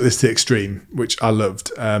he took this to extreme, which I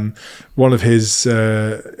loved. One of his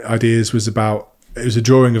ideas was it was a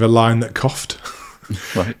drawing of a lion that coughed.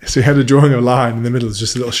 Right. So he had a drawing of a lion in the middle,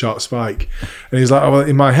 just a little sharp spike. And he's like,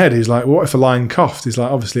 in my head, he's like, what if a lion coughed? He's like,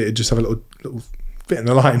 obviously it'd just have a little bit in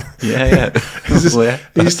the line. Yeah.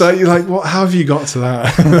 You're like, what? How have you got to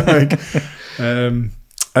that?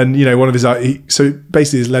 And one of his, so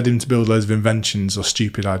basically it's led him to build loads of inventions or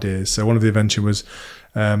stupid ideas. So one of the invention was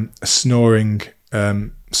a snoring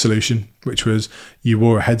solution, which was you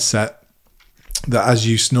wore a headset that as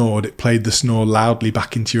you snored, it played the snore loudly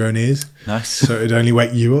back into your own ears. Nice. So it'd only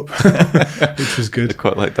wake you up, which was good. I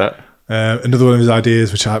quite like that. Another one of his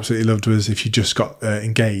ideas, which I absolutely loved, was if you just got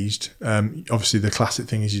engaged, obviously the classic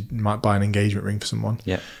thing is you might buy an engagement ring for someone.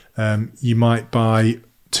 Yeah. You might buy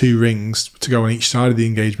 2 rings to go on each side of the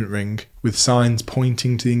engagement ring with signs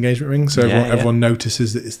pointing to the engagement ring, so everyone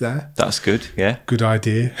notices that it's there. That's good. Yeah. Good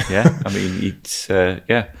idea. Yeah. I mean, it's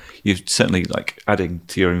you're certainly like adding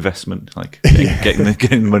to your investment, like getting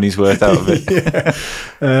the money's worth out of it. Yeah.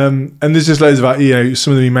 And there's just loads about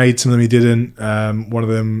some of them he made, some of them he didn't. One of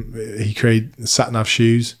them he created sat nav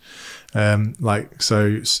shoes,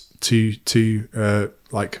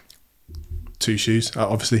 two shoes,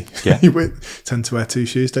 obviously. Yeah. You tend to wear 2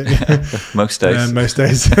 shoes, don't you? Most days. Most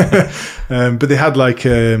days. But they had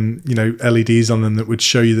LEDs on them that would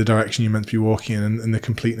show you the direction you're meant to be walking in and the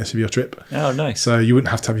completeness of your trip. Oh, nice. So you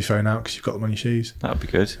wouldn't have to have your phone out because you've got them on your shoes. That would be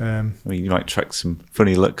good. I mean, you might track some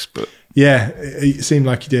funny looks, but... Yeah, it seemed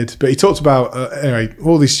like he did. But he talked about, anyway,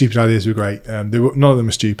 all these stupid ideas were great. None of them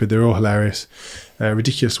were stupid. They were all hilarious.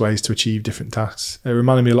 Ridiculous ways to achieve different tasks. It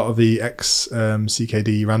reminded me a lot of the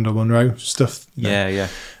ex-CKD Randall Munro stuff. Yeah.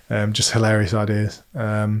 Just hilarious ideas.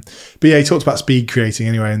 But yeah, he talked about speed creating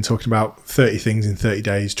anyway, and talking about 30 things in 30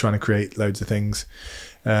 days, trying to create loads of things.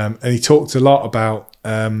 And he talked a lot about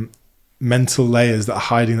mental layers that are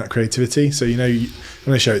hiding that creativity. So I'm going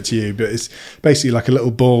to show it to you, but it's basically like a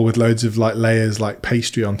little ball with loads of like layers, like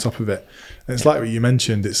pastry on top of it. And it's like what you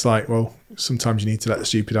mentioned. It's like, well, sometimes you need to let the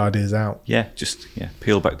stupid ideas out. Yeah, just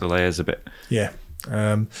peel back the layers a bit. Yeah.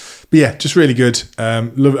 But yeah, just really good. I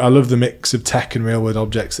love the mix of tech and real world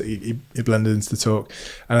objects that he blended into the talk.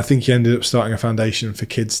 And I think he ended up starting a foundation for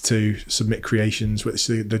kids to submit creations, which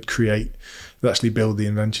they'd actually build the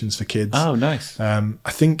inventions for kids. Oh, nice.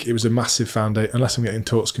 I think it was a massive foundation, unless I'm getting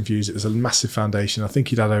talks confused, it was a massive foundation. I think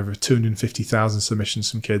he'd had over 250,000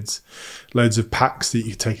 submissions from kids, loads of packs that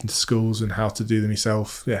you could take into schools and how to do them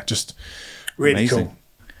yourself. Yeah, just really amazing. Cool.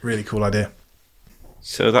 Really cool idea.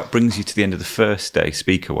 So that brings you to the end of the first day,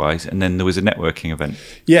 speaker-wise, and then there was a networking event.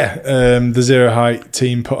 Yeah, the Zero Height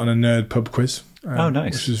team put on a nerd pub quiz. Oh,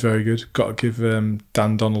 nice. Which was very good. Got to give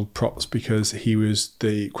Dan Donald props because he was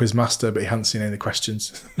the quiz master, but he hadn't seen any of the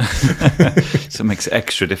questions. So it makes it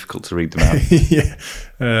extra difficult to read them out. Yeah.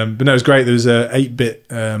 But no, it was great. There was a 8-bit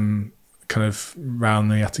kind of round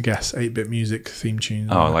that you had to guess, 8-bit music theme tunes.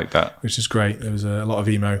 Oh, I like that. Which is great. There was a lot of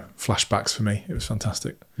emo flashbacks for me. It was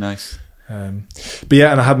fantastic. Nice. But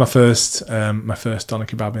yeah, and I had my first doner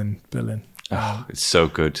kebab in Berlin. Oh, it's so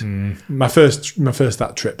good. My first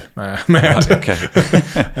that trip. Okay.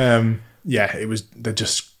 Yeah, it was. They're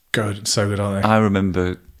just good, so good, aren't they? I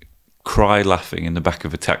remember cry laughing in the back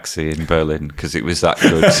of a taxi in Berlin because it was that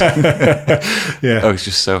good. Yeah, I was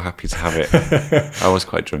just so happy to have it. I was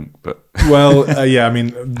quite drunk, but well, yeah. I mean,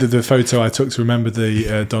 the photo I took to remember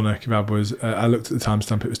the doner kebab was. I looked at the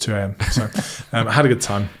timestamp; it was 2 a.m. So I had a good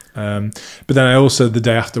time. But then I also the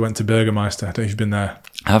day after went to Bürgermeister. I don't know if you've been there.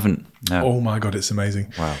 I haven't. No. Oh my god, it's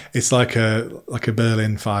amazing! Wow, it's like a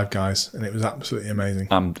Berlin Five Guys, and it was absolutely amazing.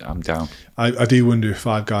 I'm down. I do wonder if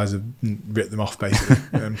Five Guys have ripped them off basically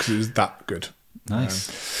because it was that good.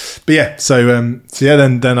 Nice. But yeah, so yeah,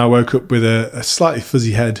 then I woke up with a slightly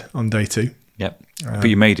fuzzy head on day 2. Yep. But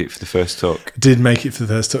you made it for the first talk. Did make it for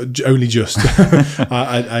the first talk, only just.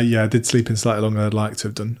 I did sleep in slightly longer than I'd like to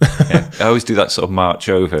have done. Yeah. I always do that sort of march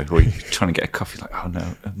over where you're trying to get a coffee, like, oh no,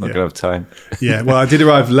 I'm not going to have time. Yeah, well, I did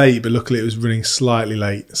arrive late, but luckily it was running slightly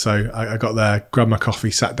late. So I got there, grabbed my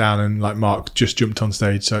coffee, sat down, and like Mark just jumped on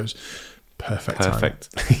stage. So it was perfect.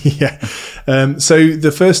 Yeah. So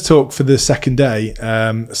the first talk for the second day,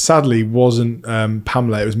 sadly, wasn't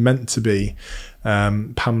Pamela. It was meant to be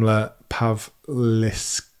Pamela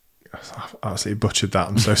Pavlisk. I absolutely butchered that.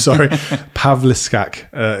 I'm so sorry. Pavliskak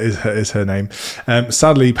is her name.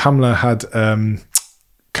 Sadly, Pamela had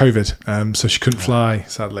COVID, so she couldn't fly.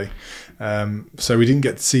 Sadly, so we didn't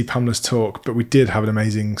get to see Pamela's talk, but we did have an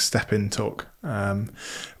amazing step-in talk,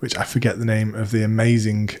 which I forget the name of the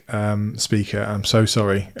amazing speaker. I'm so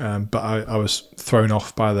sorry, but I was thrown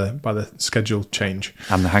off by the schedule change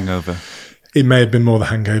and the hangover. It may have been more the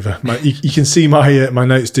hangover. You can see my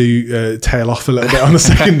notes do tail off a little bit on the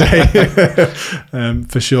second day,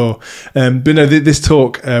 for sure. But no, this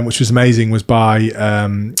talk, which was amazing, was by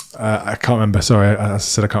I can't remember. Sorry, as I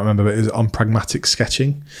said, I can't remember. But it was on pragmatic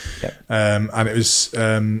sketching, and it was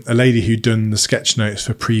a lady who'd done the sketch notes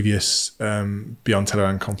for previous Beyond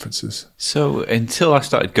Tellerrand conferences. So until I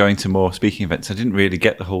started going to more speaking events, I didn't really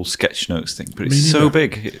get the whole sketch notes thing. But it's so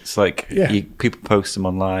big. It's like people post them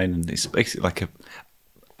online, and it's basically like a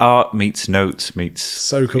art meets notes meets.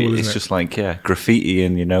 So cool, it's just like graffiti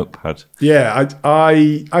in your notepad. Yeah,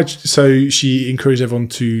 I so she encouraged everyone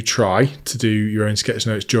to try to do your own sketch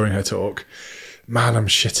notes during her talk. Man, I'm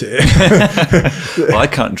shit at it. Well, I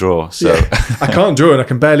can't draw, so I can't draw, and I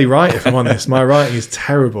can barely write. If I'm honest, my writing is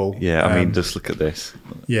terrible. Yeah, I mean, just look at this.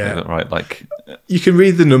 Yeah, right. Like you can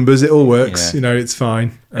read the numbers; it all works. Yeah. It's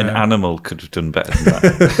fine. An animal could have done better than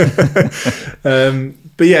that.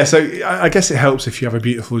 But yeah, so I guess it helps if you have a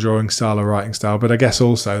beautiful drawing style or writing style. But I guess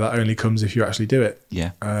also that only comes if you actually do it.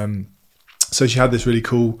 Yeah. So she had this really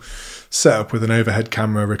cool setup with an overhead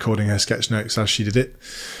camera recording her sketch notes as she did it.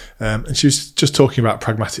 And she was just talking about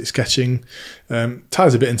pragmatic sketching.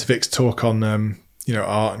 Ties a bit into Vic's talk on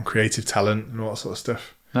art and creative talent and all that sort of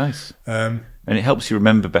stuff. Nice. And it helps you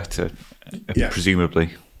remember better,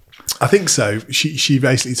 presumably. I think so. She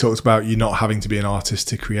basically talked about you not having to be an artist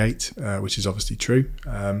to create, which is obviously true.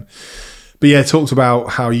 But yeah, talked about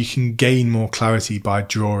how you can gain more clarity by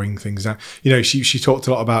drawing things out. She talked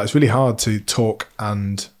a lot about it's really hard to talk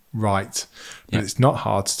and write, but it's not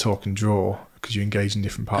hard to talk and draw because you engage in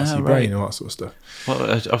different parts of your brain and all that sort of stuff.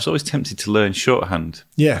 Well, I was always tempted to learn shorthand.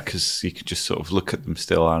 Yeah, because you could just sort of look at them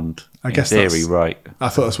still and I guess theory right. I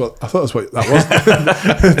thought that's what that was.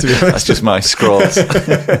 To be honest, that's just my scrawls.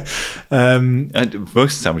 And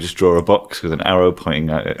most of the time, I just draw a box with an arrow pointing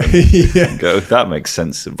at it and go, "That makes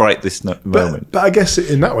sense." Right, this moment. But I guess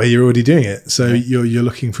in that way, you're already doing it. So you're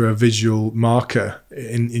looking for a visual marker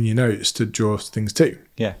in your notes to draw things to.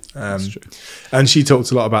 Yeah, that's true. And she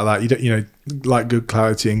talked a lot about that. You don't, like good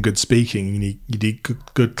clarity and good speaking. You need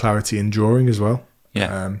good clarity in drawing as well.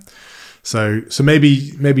 Yeah. So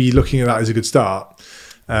maybe looking at that is a good start.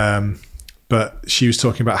 But she was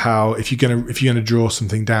talking about how if you're gonna draw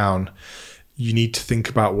something down, you need to think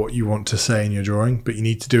about what you want to say in your drawing, but you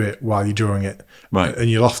need to do it while you're drawing it. Right.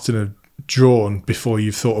 And you'll often have drawn before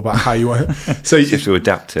you've thought about how you want it. So you have to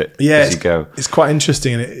adapt it as you go. It's quite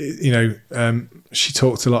interesting, and she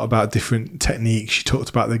talked a lot about different techniques. She talked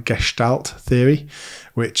about the Gestalt theory,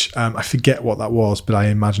 which I forget what that was, but I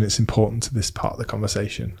imagine it's important to this part of the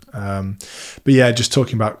conversation. But yeah, just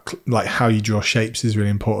talking about like how you draw shapes is really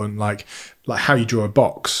important. Like how you draw a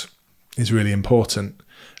box is really important,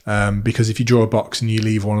 because if you draw a box and you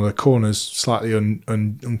leave one of the corners slightly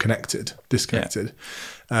disconnected,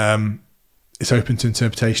 it's open to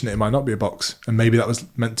interpretation that it might not be a box, and maybe that was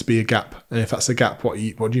meant to be a gap. And if that's a gap, what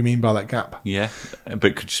do you mean by that gap? Yeah, but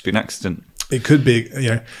it could just be an accident. It could be,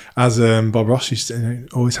 as Bob Ross used to say,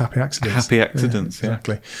 always happy accidents. Happy accidents, yeah,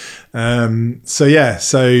 exactly. So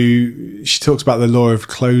she talks about the law of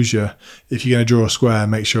closure. If you're going to draw a square,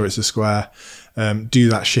 make sure it's a square. Do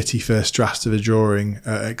that shitty first draft of a drawing,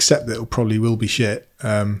 accept that it probably will be shit.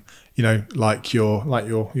 like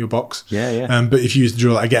your box. Yeah. But if you used to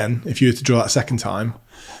draw that again, if you were to draw that a second time,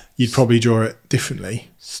 you'd probably draw it differently.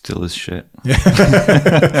 Still as shit. Yeah.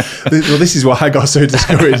 Well, this is why I got so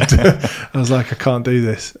discouraged. I was like, I can't do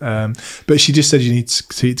this. But she just said you need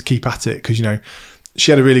to keep at it because, she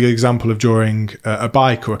had a really good example of drawing a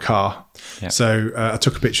bike or a car. Yeah. So I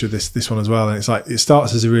took a picture of this one as well. And it's like, it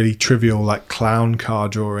starts as a really trivial, like clown car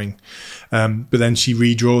drawing. But then she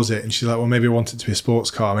redraws it and she's like, well, maybe I want it to be a sports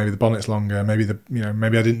car. Maybe the bonnet's longer. Maybe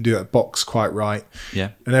maybe I didn't do that box quite right.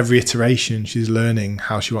 Yeah. And every iteration, she's learning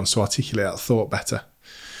how she wants to articulate that thought better.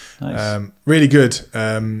 Nice. Really good.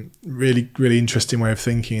 Really, really interesting way of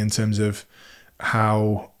thinking in terms of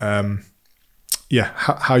how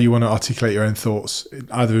you want to articulate your own thoughts,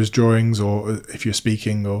 either as drawings or if you're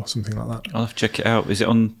speaking or something like that. I'll have to check it out. Is it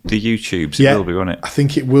on the YouTubes? Yeah, it will be on it. I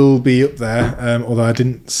think it will be up there, although I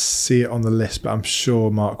didn't see it on the list, but I'm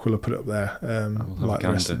sure Mark will have put it up there, like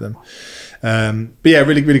the rest of them. But yeah,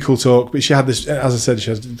 really, really cool talk. But she had this, as I said, she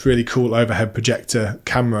has a really cool overhead projector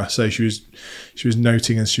camera. So she was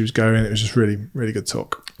noting as she was going. It was just really, really good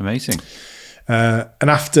talk. Amazing. And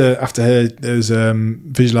after her, there's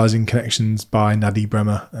Visualizing Connections by Nadie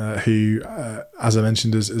Bremer, who, as I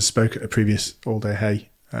mentioned, has spoke at a previous All Day Hey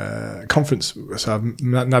conference. So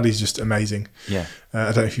Nadie's just amazing. Yeah.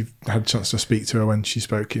 I don't know if you've had a chance to speak to her when she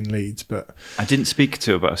spoke in Leeds, but I didn't speak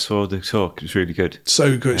to her, but I saw the talk. It was really good.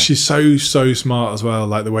 So good. Yeah. She's so smart as well.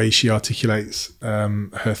 Like the way she articulates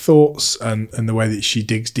her thoughts and the way that she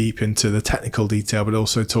digs deep into the technical detail, but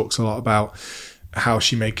also talks a lot about how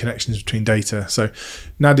she made connections between data. So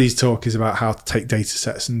Nadie's talk is about how to take data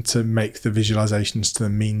sets and to make the visualizations to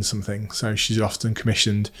them mean something. So she's often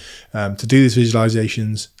commissioned to do these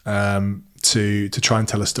visualizations to try and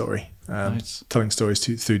tell a story, nice. Telling stories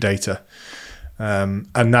through data. And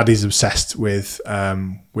Nadie's obsessed with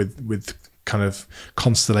kind of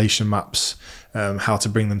constellation maps, how to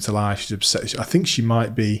bring them to life. She's obsessed. I think she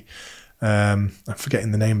might be, I'm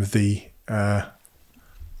forgetting the name of the,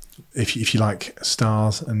 if you like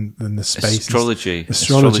stars and then the space. Astrology.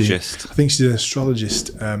 Astrologist. I think she's an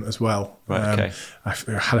astrologist as well. Right, okay. I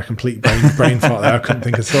had a complete brain fart there. I couldn't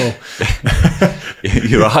think at all.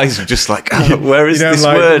 Your eyes were just like, where is this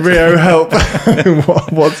like, word? Rio, help.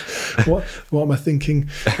 what am I thinking?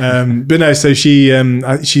 But no, so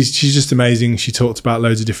she's just amazing. She talked about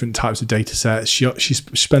loads of different types of data sets. She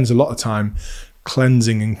spends a lot of time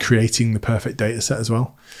cleansing and creating the perfect data set as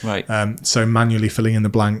well. Right. So manually filling in the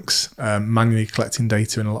blanks, manually collecting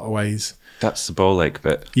data in a lot of ways. That's the ball ache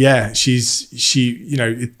bit. Yeah, she's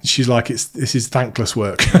like, this is thankless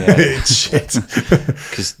work. Yeah. It's shit.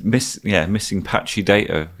 Because missing patchy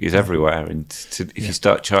data is everywhere, and if you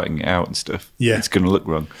start charting it out and stuff, it's going to look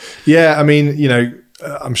wrong. Yeah, I mean,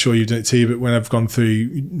 I'm sure you've done it too, but when I've gone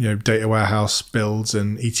through, data warehouse builds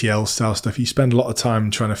and ETL style stuff, you spend a lot of time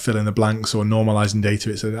trying to fill in the blanks or normalizing data.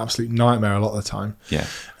 It's an absolute nightmare a lot of the time. Yeah.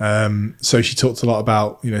 So she talked a lot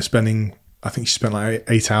about, spending, I think she spent like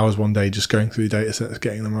 8 hours one day just going through the data sets,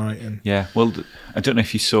 getting them right. And yeah. Well, I don't know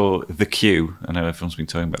if you saw The Queue. I know everyone's been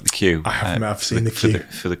talking about The Queue. I haven't. I've seen The Queue.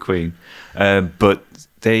 For the Queen. But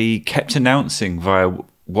they kept announcing via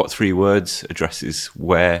what 3 words addresses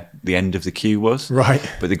where the end of the queue was. Right.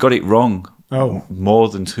 But they got it wrong more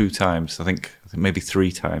than 2 times. I think maybe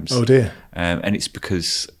 3 times. Oh dear. And it's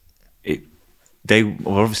because they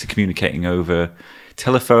were obviously communicating over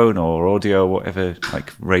telephone or audio or whatever,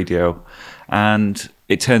 like radio. And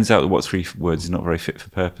it turns out that what 3 words is not very fit for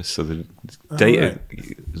purpose. So the data,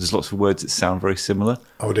 there's lots of words that sound very similar.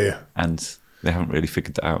 Oh dear. And they haven't really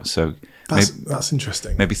figured that out. So that's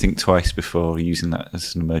interesting. Maybe think twice before using that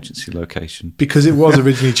as an emergency location. Because it was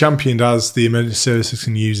originally championed as the emergency services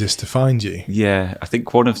can use this to find you. Yeah, I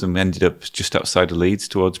think one of them ended up just outside of Leeds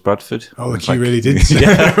towards Bradford. Oh, the queue really did.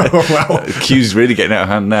 Yeah. Wow. The queue's really getting out of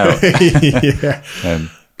hand now.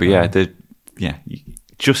 Yeah. But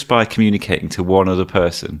just by communicating to one other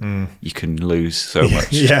person, you can lose so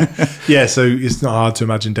much. Yeah. So it's not hard to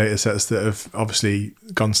imagine data sets that have obviously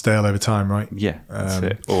gone stale over time, right? Yeah, that's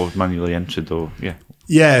it. Or manually entered,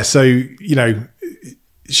 Yeah. So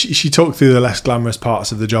she talked through the less glamorous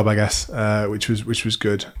parts of the job, I guess, which was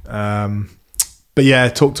good. But yeah,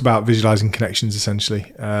 talked about visualizing connections,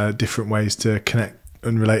 essentially, different ways to connect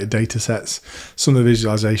unrelated data sets. Some of the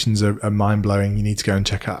visualizations are mind-blowing. You need to go and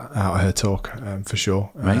check out her talk for sure.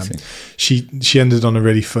 Amazing. She ended on a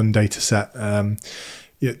really fun data set.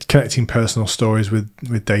 connecting personal stories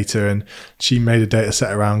with data, and she made a data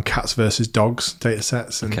set around cats versus dogs data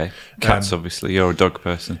sets. And, okay, cats, obviously. You're a dog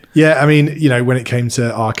person. Yeah, I mean, when it came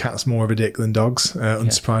to are cats more of a dick than dogs,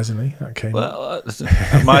 unsurprisingly. Okay. Well,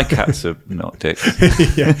 my cats are not dicks.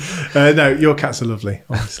 Yeah. No, your cats are lovely,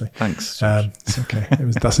 obviously. Thanks. It's okay.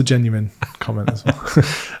 That's a genuine comment as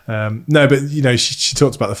well. No, but she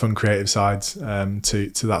talked about the fun creative sides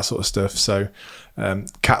to that sort of stuff. So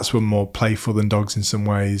cats were more playful than dogs in some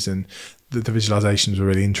ways, and the visualizations were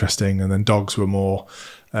really interesting. And then dogs were more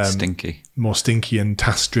stinky and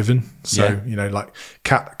task driven. So like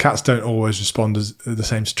cats don't always respond as the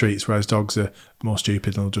same to treats, whereas dogs are more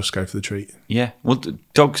stupid and they'll just go for the treat. Yeah, well,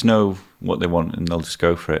 dogs know what they want and they'll just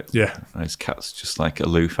go for it. Yeah, whereas cats just like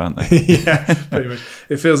aloof, aren't they? Yeah, pretty much.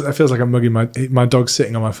 It feels like I'm mugging my dog's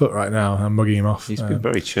sitting on my foot right now. And I'm mugging him off. He's been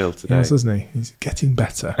very chill today, yes, hasn't he? He's getting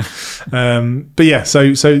better. But yeah,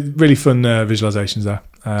 so really fun visualizations there.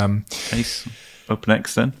 Nice. Up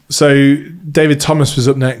next then. So David Thomas was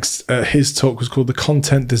up next. His talk was called The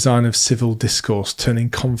Content Design of Civil Discourse, Turning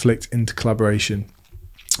Conflict into Collaboration.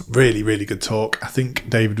 Really, really good talk. I think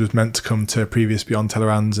David was meant to come to previous Beyond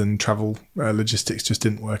Telerands, and travel logistics just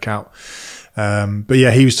didn't work out. But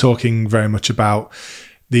yeah, he was talking very much about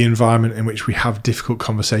the environment in which we have difficult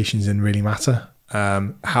conversations in really matter.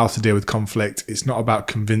 How to deal with conflict. It's not about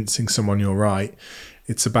convincing someone you're right.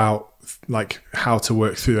 It's about like how to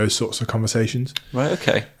work through those sorts of conversations. Right,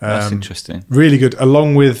 okay. That's interesting. Really good.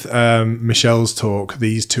 Along with Michelle's talk,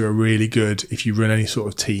 these two are really good if you run any sort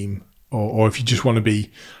of team, or if you just want to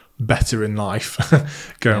be better in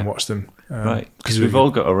life, go and watch them. Right, because we've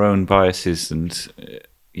all got our own biases, and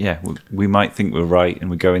we might think we're right, and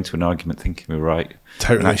we go into an argument thinking we're right.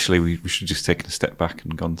 Totally. And actually, we should just take a step back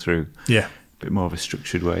and gone through. Yeah. Bit more of a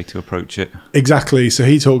structured way to approach it. Exactly. So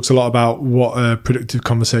he talks a lot about what a productive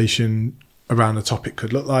conversation around a topic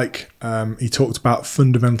could look like. He talked about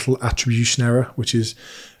fundamental attribution error, which is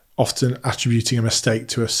often attributing a mistake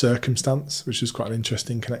to a circumstance, which is quite an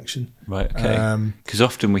interesting connection. Right. Okay. Because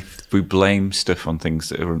often we blame stuff on things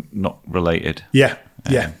that are not related. Yeah.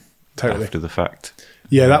 Yeah. Totally. After the fact.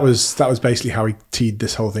 Yeah, that was basically how he teed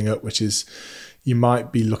this whole thing up, which is you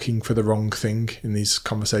might be looking for the wrong thing in these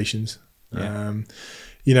conversations. Yeah.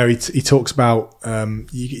 He talks about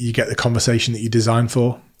you get the conversation that you design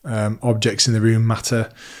for. Objects in the room matter.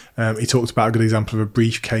 He talked about a good example of a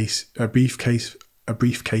briefcase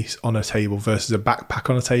on a table versus a backpack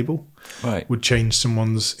on a table. Right, would change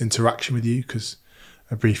someone's interaction with you, because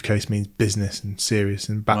a briefcase means business and serious,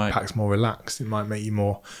 and backpack's more relaxed. It might make you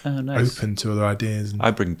more open to other ideas. And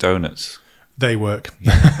I bring donuts. They work.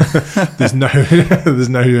 There's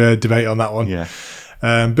no debate on that one. Yeah.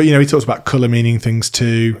 But he talks about colour meaning things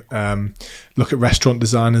too. Look at restaurant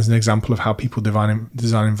design as an example of how people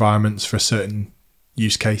design environments for a certain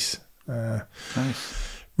use case.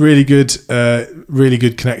 Nice. Really good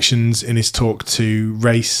connections in his talk to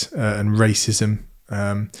race and racism,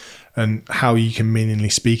 and how you can meaningfully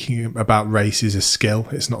speaking about race is a skill.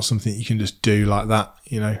 It's not something you can just do like that,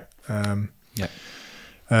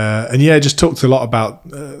 just talked a lot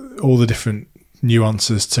about all the different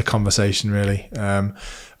nuances to conversation, really. A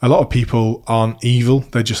lot of people aren't evil,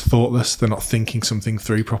 they're just thoughtless, they're not thinking something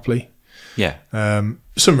through properly.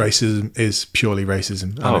 Some racism is purely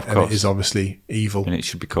racism, and it is obviously evil, and it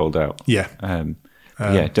should be called out.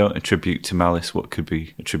 Don't attribute to malice what could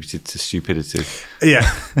be attributed to stupidity.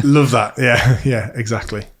 Love that.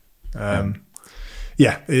 Exactly.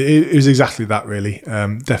 It was exactly that, really.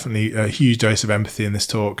 Definitely a huge dose of empathy in this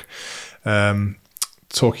talk.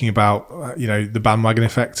 Talking about the bandwagon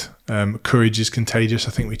effect. Courage is contagious.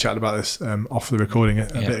 I think we chatted about this off the recording a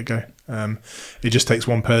bit ago. It just takes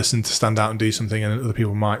one person to stand out and do something, and other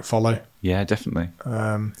people might follow. Yeah, definitely.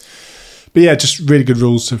 Just really good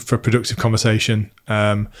rules for productive conversation.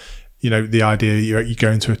 The idea you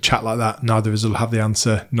go into a chat like that, neither of us will have the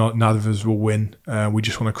answer, neither of us will win. We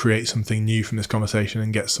just want to create something new from this conversation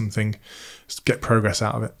and get progress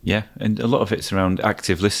out of it. Yeah, and a lot of it's around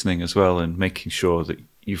active listening as well, and making sure that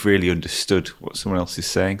you've really understood what someone else is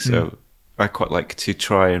saying. So I quite like to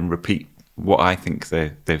try and repeat what I think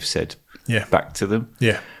they've said back to them.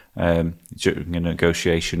 During a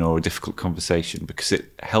negotiation or a difficult conversation, because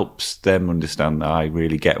it helps them understand that I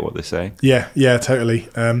really get what they're saying. Yeah, totally.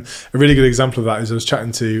 A really good example of that is I was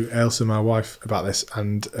chatting to Ailsa, my wife, about this,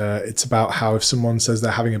 and it's about how if someone says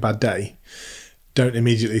they're having a bad day, don't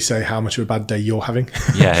immediately say how much of a bad day you're having.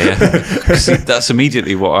 Yeah. See, that's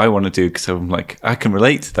immediately what I want to do, because I'm like, I can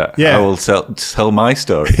relate to that. Yeah. I will tell my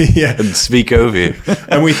story Yeah. and speak over you.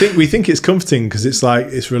 And we think it's comforting because it's like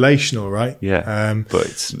it's relational, right? Yeah,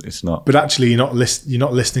 but it's not. But actually, you're not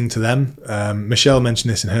listening to them. Michelle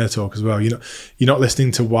mentioned this in her talk as well. You're not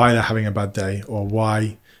listening to why they're having a bad day or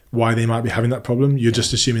why they might be having that problem. You're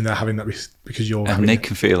just assuming they're having that because you're having it.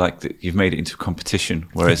 Can feel like that you've made it into a competition,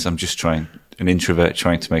 whereas I'm just an introvert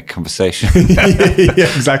trying to make conversation.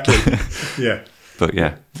 Yeah, exactly. Yeah. But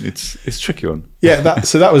yeah, it's a tricky one. Yeah,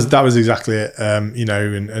 that was exactly it.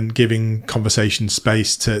 And giving conversation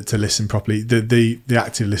space to listen properly. The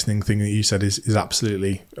active listening thing that you said is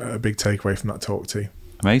absolutely a big takeaway from that talk too.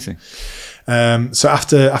 Amazing. So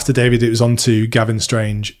after David, it was on to Gavin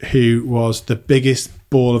Strange, who was the biggest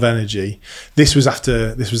ball of energy. This was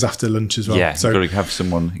after lunch as well. Yeah, so you've got to have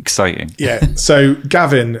someone exciting. Yeah. So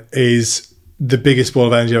Gavin is the biggest ball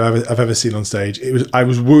of energy I've ever seen on stage. I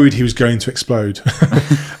was worried he was going to explode.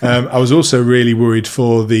 I was also really worried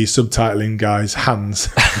for the subtitling guy's hands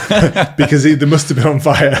because they must have been on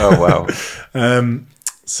fire. Oh wow.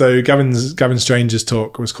 So Gavin Strange's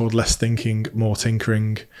talk was called Less Thinking, More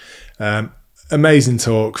Tinkering. Amazing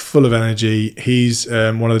talk, full of energy. He's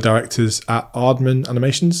one of the directors at Aardman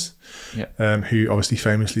Animations, who obviously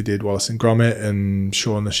famously did Wallace and Gromit and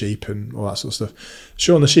Shaun the Sheep and all that sort of stuff.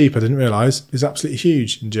 Shaun the Sheep, I didn't realise, is absolutely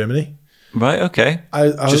huge in Germany. Right, okay.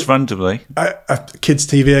 Just randomly. Kids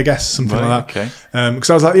TV, I guess, something like that. Okay. Because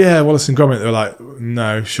I was like, yeah, Wallace and Gromit. They were like,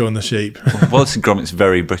 no, Shaun the Sheep. Wallace and Gromit's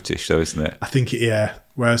very British, though, isn't it? I think, yeah.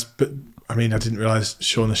 Whereas, but I mean, I didn't realise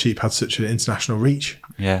Shaun the Sheep had such an international reach.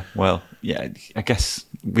 Yeah, well, yeah, I guess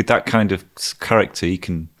with that kind of character, you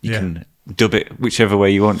can dub it whichever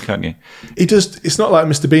way you want, can't you? He does. It's not like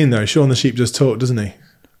Mr. Bean, though. Shaun the Sheep does talk, doesn't he?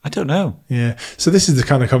 I don't know. Yeah. So this is the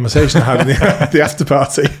kind of conversation I had in the after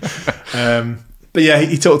party. But yeah,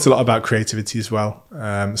 he talked a lot about creativity as well.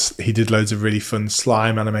 He did loads of really fun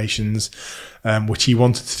slime animations, which he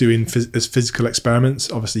wanted to do as physical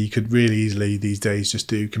experiments. Obviously, you could really easily these days just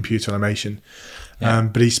do computer animation. Yeah.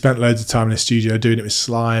 But he spent loads of time in his studio doing it with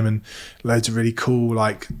slime and loads of really cool,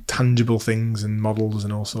 like tangible things and models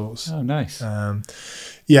and all sorts. Oh, nice.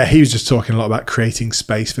 Yeah, he was just talking a lot about creating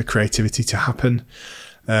space for creativity to happen.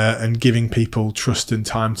 And giving people trust and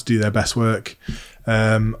time to do their best work.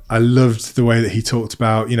 I loved the way that he talked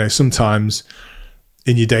about, sometimes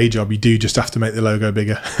in your day job, you do just have to make the logo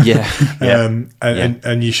bigger. Yeah.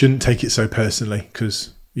 And you shouldn't take it so personally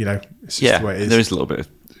because, it's just the way it is. There is a little bit of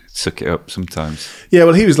suck it up sometimes. Yeah,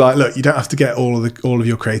 well, he was like, look, you don't have to get all of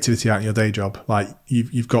your creativity out in your day job. Like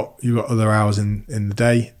you've got other hours in the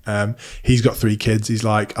day. He's got 3 kids. He's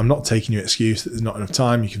like, I'm not taking your excuse that there's not enough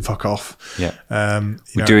time. You can fuck off. Yeah.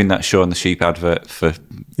 We're doing that Shaun the Sheep advert for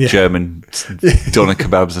German doner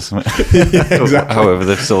kebabs or something. Yeah, exactly. However,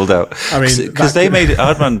 they've sold out. I mean, because they made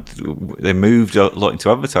Aardman, they moved a lot into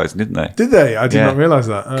advertising, didn't they? Did they? I did not realise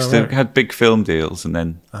that. Because they had big film deals, and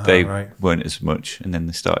then they weren't as much, and then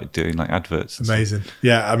they started doing like adverts. Amazing.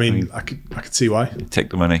 Yeah, I mean, I could see why. Take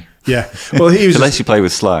the money. Yeah. Well, he was unless you play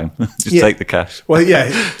with slime, just take the cash. Well, yeah,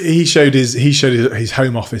 he showed his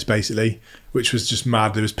home office basically, which was just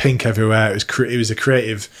mad. There was pink everywhere. It was a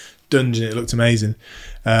creative dungeon. It looked amazing.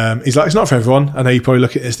 He's like, it's not for everyone. I know you probably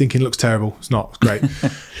look at this thinking it looks terrible. It's not. It's great.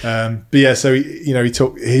 But yeah, so he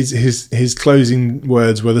talked. His closing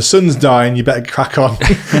words were, "The sun's dying. You better crack on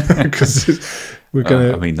because." We're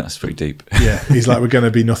gonna. I mean, that's pretty deep. Yeah, he's like, we're going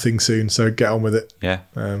to be nothing soon, so get on with it. Yeah,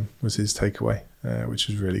 was his takeaway, which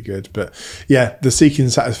was really good. But yeah, the seeking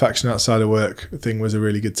satisfaction outside of work thing was a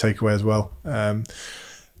really good takeaway as well,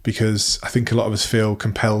 because I think a lot of us feel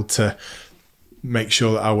compelled to make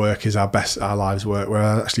sure that our work is our lives' work.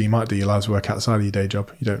 Whereas actually, you might do your lives' work outside of your day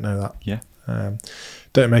job. You don't know that. Yeah.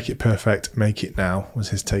 Don't make it perfect. Make it now was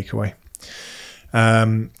his takeaway.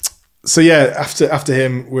 So yeah, after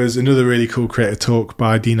him was another really cool creative talk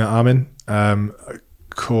by Dina Armin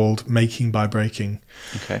called Making by Breaking.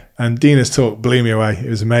 Okay. And Dina's talk blew me away. It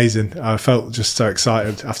was amazing. I felt just so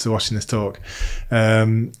excited after watching this talk.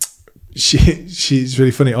 She's really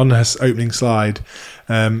funny. On her opening slide,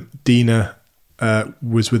 Dina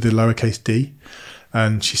was with the lowercase d.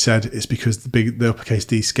 And she said it's because the uppercase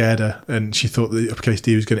D scared her, and she thought the uppercase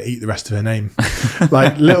D was going to eat the rest of her name.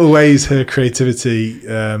 Like little ways her creativity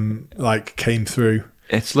came through.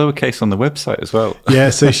 It's lowercase on the website as well. Yeah,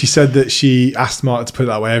 so she said that she asked Mark to put it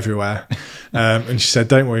that way everywhere, and she said,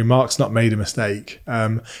 "Don't worry, Mark's not made a mistake.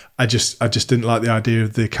 I just didn't like the idea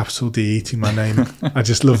of the capital D eating my name. I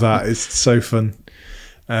just love that. It's so fun."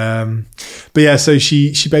 But yeah, so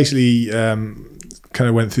she basically kind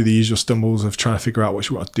of went through the usual stumbles of trying to figure out what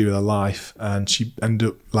she wanted to do with her life, and she ended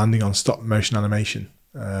up landing on stop motion animation.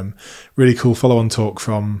 Really cool follow-on talk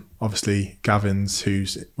from obviously Gavins, who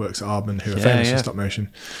works at Aardman, who are famous for stop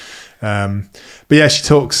motion. But yeah, she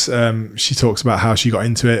talks about how she got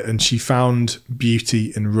into it, and she found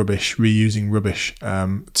beauty in rubbish, reusing rubbish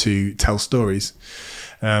to tell stories.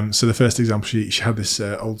 So the first example, she had this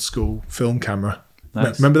old school film camera.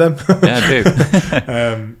 Nice. Remember them? Yeah,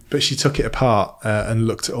 I do. But she took it apart and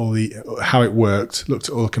looked at how it worked, looked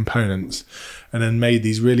at all the components, and then made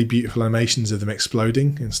these really beautiful animations of them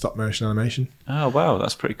exploding in stop motion animation. Oh wow,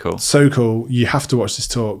 that's pretty cool. So cool. You have to watch this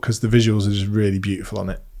talk because the visuals are just really beautiful on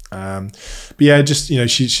it. But yeah, just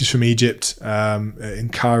she's from Egypt, in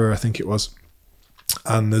Cairo, I think it was.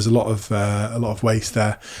 And there's a lot of waste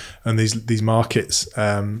there, and these markets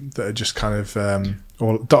that are just kind of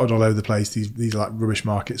all dotted all over the place. These like rubbish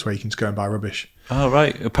markets where you can just go and buy rubbish. Oh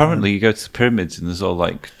right. Apparently, you go to the pyramids and there's all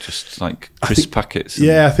like just like crisp packets.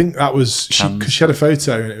 Yeah, I think that was because she had a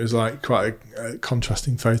photo and it was like quite a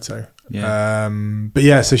contrasting photo. Yeah. But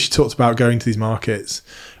yeah, so she talked about going to these markets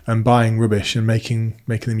and buying rubbish and making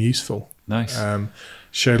them useful. Nice.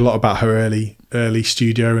 Showed a lot about her early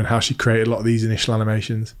studio and how she created a lot of these initial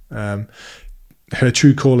animations. Her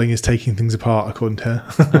true calling is taking things apart, according to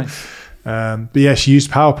her. Nice. But yeah, she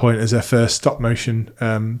used PowerPoint as her first stop motion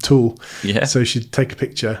tool. Yeah. So she'd take a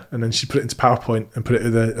picture and then she'd put it into PowerPoint and put it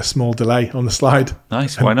with a small delay on the slide.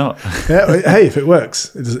 Nice. Why not? Yeah. Hey, if it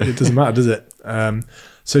works, it doesn't matter, does it?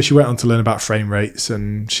 So she went on to learn about frame rates,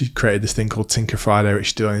 and she created this thing called Tinker Friday, which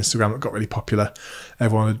she did on Instagram that got really popular.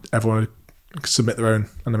 Everyone would submit their own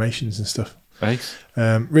animations and stuff. Nice.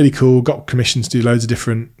 Really cool. Got commissioned to do loads of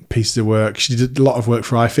different pieces of work. She did a lot of work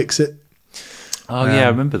for iFixit. Oh yeah, I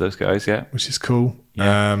remember those guys. Yeah, which is cool.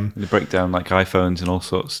 Yeah. They break down like iPhones and all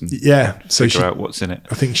sorts, and so figure out what's in it.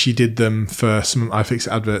 I think she did them for some iFixit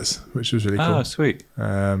adverts, which was really cool. Oh, sweet.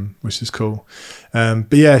 Which is cool.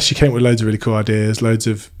 But yeah, she came up with loads of really cool ideas, loads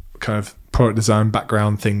of kind of product design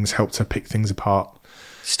background things, helped her pick things apart.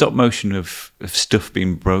 Stop motion of stuff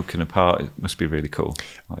being broken apart, it must be really cool.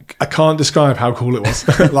 Like, I can't describe how cool it was.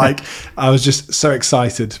 Like, I was just so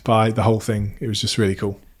excited by the whole thing. It was just really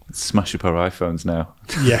cool. Smash up our iPhones now.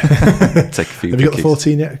 Yeah. Take a few. Have you got the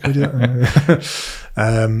 14 yet? Can we do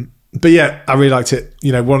that? But yeah, I really liked it.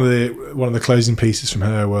 One of the closing pieces from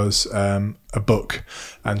her was a book,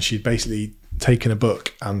 and she'd basically taken a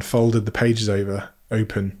book and folded the pages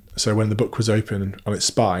open. So when the book was open on its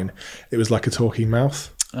spine, it was like a talking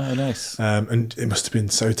mouth. Oh, nice. And it must have been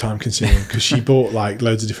so time consuming because she bought like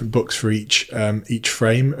loads of different books for each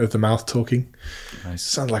frame of the mouth talking. Nice.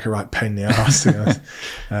 Sounds like a right pain in the ass. To be honest.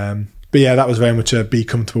 But yeah, that was very much a be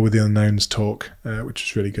comfortable with the unknowns talk, which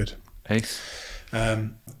was really good. Ace.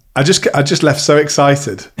 I just left so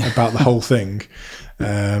excited about the whole thing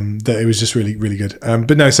that it was just really, really good.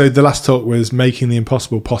 But no, so the last talk was Making the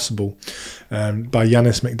Impossible Possible by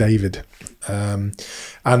Yanis McDavid.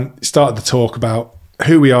 And started the talk about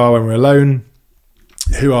who we are when we're alone,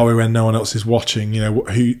 who are we when no one else is watching,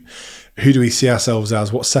 who do we see ourselves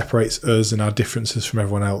as, what separates us and our differences from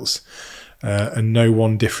everyone else, and no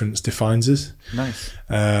one difference defines us. Nice.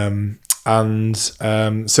 So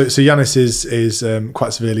Yanis is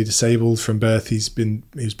quite severely disabled from birth. He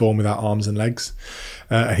was born without arms and legs,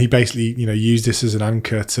 and he basically used this as an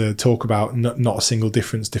anchor to talk about not a single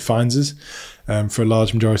difference defines us. For a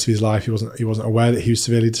large majority of his life, he wasn't aware that he was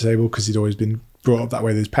severely disabled because he'd always been brought up that way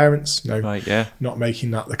with his parents. Right, yeah. Not making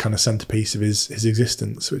that the kind of centerpiece of his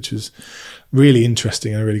existence, which was really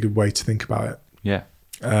interesting and a really good way to think about it. Yeah.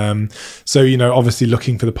 So obviously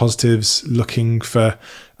looking for the positives, looking for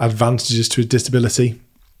advantages to his disability.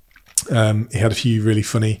 He had a few really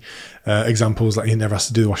funny examples, like he never has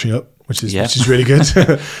to do the washing up, which is really good.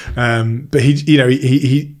 But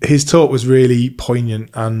his talk was really poignant,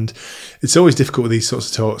 and it's always difficult with these sorts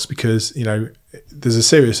of talks because there's a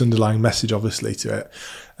serious underlying message obviously to it.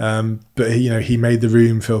 But he made the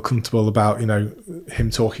room feel comfortable about him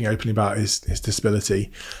talking openly about his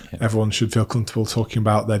disability. Yeah. Everyone should feel comfortable talking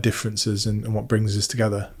about their differences and what brings us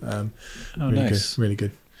together. Really nice. Good, really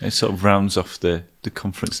good. It sort of rounds off the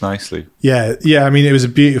conference nicely. Yeah. I mean, it was a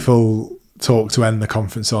beautiful talk to end the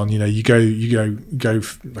conference on. You go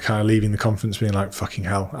kind of leaving the conference being like, fucking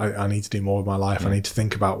hell, I need to do more with my life. Yeah. I need to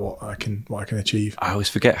think about what I can achieve. I always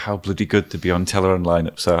forget how bloody good the Beyond Teleron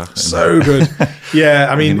lineups are. So good. Yeah,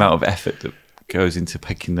 I mean, the amount of effort that goes into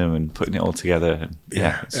picking them and putting it all together. And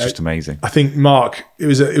it's just amazing. I think Mark, it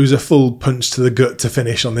was a full punch to the gut to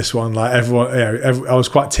finish on this one. Like everyone, I was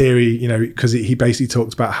quite teary, because he basically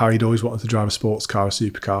talked about how he'd always wanted to drive a sports car, a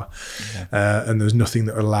supercar, and there was nothing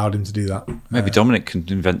that allowed him to do that. Maybe Dominic can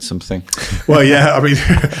invent something. Well, yeah, I mean,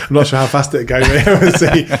 I'm not sure how fast it'd go. We'll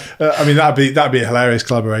see. I mean, that'd be a hilarious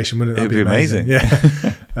collaboration, wouldn't it? It'd be amazing.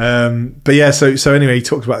 Yeah. But yeah, so anyway, he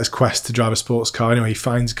talked about this quest to drive a sports car. Anyway, he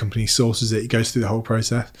finds a company, sources it, he goes through the whole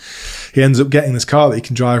process. He ends up getting this car that he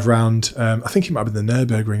can drive around. I think it might have been the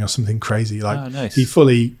Nürburgring or something crazy. Like, nice. He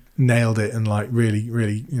fully nailed it and like really,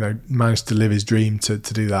 really, managed to live his dream to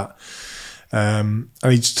do that. And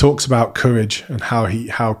he just talks about courage and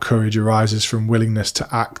how courage arises from willingness to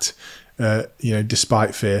act,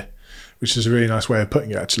 despite fear, which is a really nice way of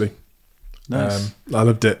putting it, actually. Nice. I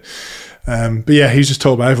loved it. But yeah, he was just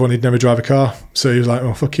told by everyone he'd never drive a car, so he was like,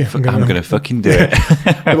 "Oh fuck you, I'm gonna fucking do it."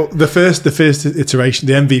 Well, the first iteration,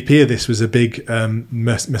 the MVP of this was a big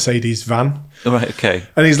Mercedes van. Right, okay.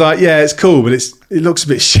 And he's like, "Yeah, it's cool, but it looks a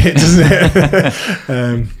bit shit, doesn't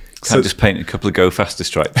it?" Can't just paint a couple of Go Faster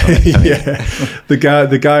stripes on it, yeah. The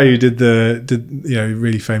guy who did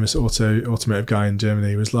really famous automotive guy in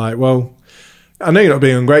Germany was like, "Well, I know you're not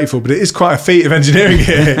being ungrateful, but it is quite a feat of engineering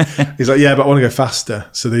here." He's like, "Yeah, but I want to go faster."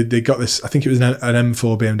 So they got this, I think it was an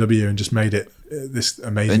M4 BMW, and just made it this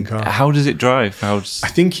amazing car. How does it drive? I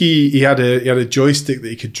think he had a joystick that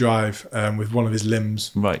he could drive with one of his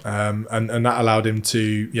limbs. Right. And that allowed him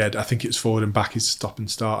to, I think it was forward and back, his stop and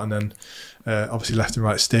start, and then obviously left and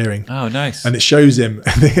right steering. Oh, nice. And it shows him.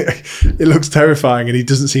 It looks terrifying, and he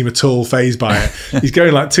doesn't seem at all fazed by it. He's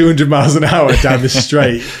going like 200 miles an hour down this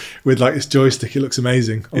straight with like this joystick. It looks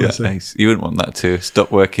amazing, honestly. Yeah, nice. You wouldn't want that to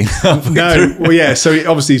stop working. No, well, yeah. So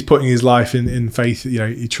he's putting his life in faith.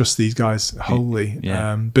 He trusts these guys wholly.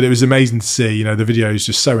 Yeah. But it was amazing to see. The video is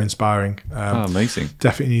just so inspiring. Amazing.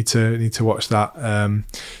 Definitely need to watch that.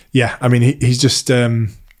 I mean, he's just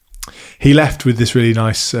he left with this really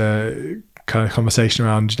nice kind of conversation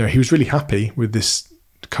around. He was really happy with this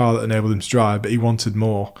car that enabled him to drive, but he wanted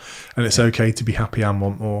more, and it's okay to be happy and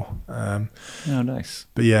want more. Nice.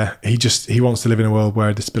 But yeah, he wants to live in a world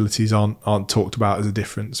where disabilities aren't talked about as a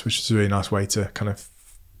difference, which is a really nice way to kind of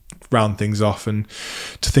round things off and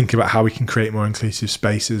to think about how we can create more inclusive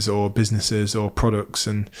spaces or businesses or products.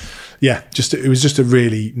 And it was just a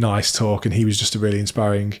really nice talk, and he was just a really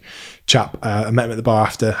inspiring chap. I met him at the bar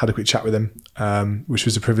after, had a quick chat with him, which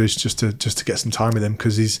was a privilege just to get some time with him,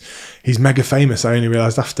 because he's mega famous. I only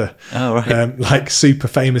realised after. Oh, right. Like super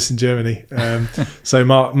famous in Germany. So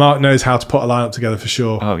Mark knows how to put a lineup together for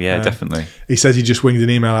sure. Oh yeah, definitely. He says he just winged an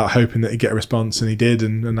email out hoping that he'd get a response, and he did,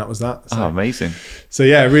 and that was that. So, amazing. So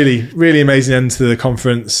yeah, really, really amazing end to the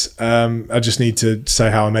conference. I just need to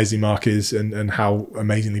say how amazing Mark is and how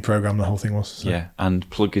amazingly programmed the whole thing was. So. Yeah, and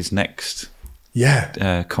plug his next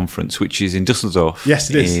conference, which is in Dusseldorf. Yes,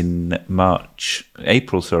 it is. In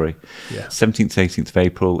April, sorry. Yeah. 17th to 18th of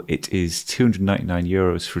April. It is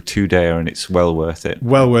 €299 for a 2-dayer, and it's well worth it.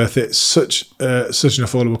 Well worth it. Such an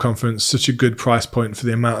affordable conference, such a good price point for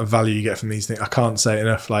the amount of value you get from these things. I can't say it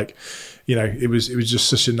enough. Like, it was just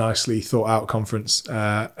such a nicely thought out conference.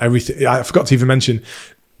 Everything. I forgot to even mention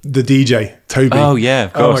the DJ, Toby. Oh yeah,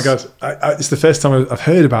 of course. Oh my god, it's the first time I've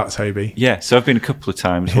heard about Toby. Yeah, so I've been a couple of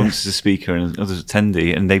times, once as a speaker and others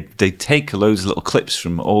attendee, and they take loads of little clips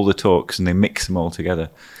from all the talks and they mix them all together.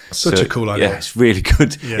 Such a cool idea. Yeah, it's really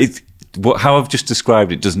good. Yeah. How I've just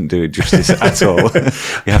described it doesn't do it justice at all.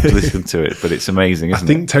 You have to listen to it, but it's amazing, isn't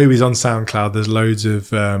it? I think Toby's on SoundCloud. There's loads of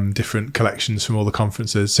different collections from all the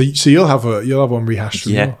conferences. So you'll have one rehashed.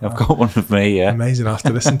 Yeah, I've got one of me. Yeah, amazing. I have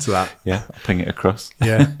to listen to that. Yeah, I'll ping it across.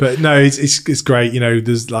 Yeah, but no, it's great.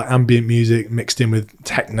 There's like ambient music mixed in with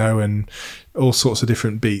techno and all sorts of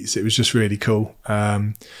different beats. It was just really cool.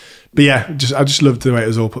 But yeah, I just loved the way it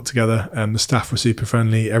was all put together. The staff were super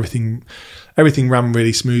friendly. Everything ran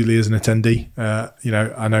really smoothly as an attendee.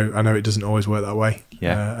 I know it doesn't always work that way.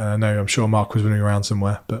 Yeah, and I'm sure Mark was running around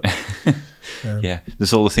somewhere, but yeah,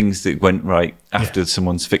 there's all the things that went right after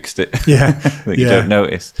someone's fixed it. Yeah, that you don't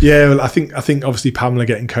notice. Yeah, well, I think obviously Pamela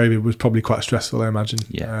getting COVID was probably quite stressful, I imagine.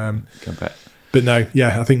 Yeah, I bet. But no,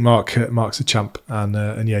 I think Mark's a champ,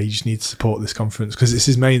 and you just need to support this conference because that's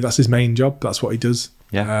his main job. That's what he does.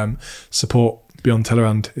 Yeah, support Beyond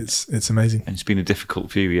Tellerrand. It's amazing, and it's been a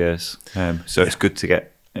difficult few years. So it's good to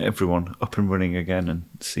get everyone up and running again and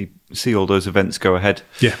see all those events go ahead.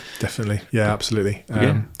 Yeah, definitely. Yeah, absolutely.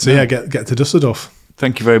 Get to Dusseldorf.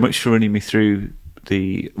 Thank you very much for running me through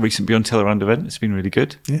the recent Beyond Tellerrand event. It's been really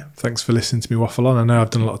good. Yeah, thanks for listening to me waffle on. I know I've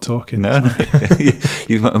done a lot of talking. No,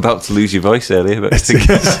 you were about to lose your voice earlier. But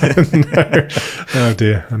no. Oh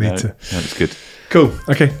dear, I need to. No, it's good. Cool.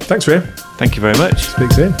 Okay, thanks, Ria. Thank you very much.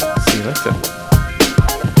 Speak soon. See you later.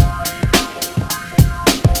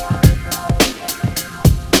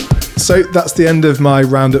 So that's the end of my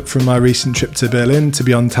roundup from my recent trip to Berlin to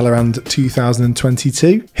Beyond Tellerrand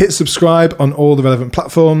 2022. Hit subscribe on all the relevant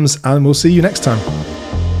platforms, and we'll see you next time.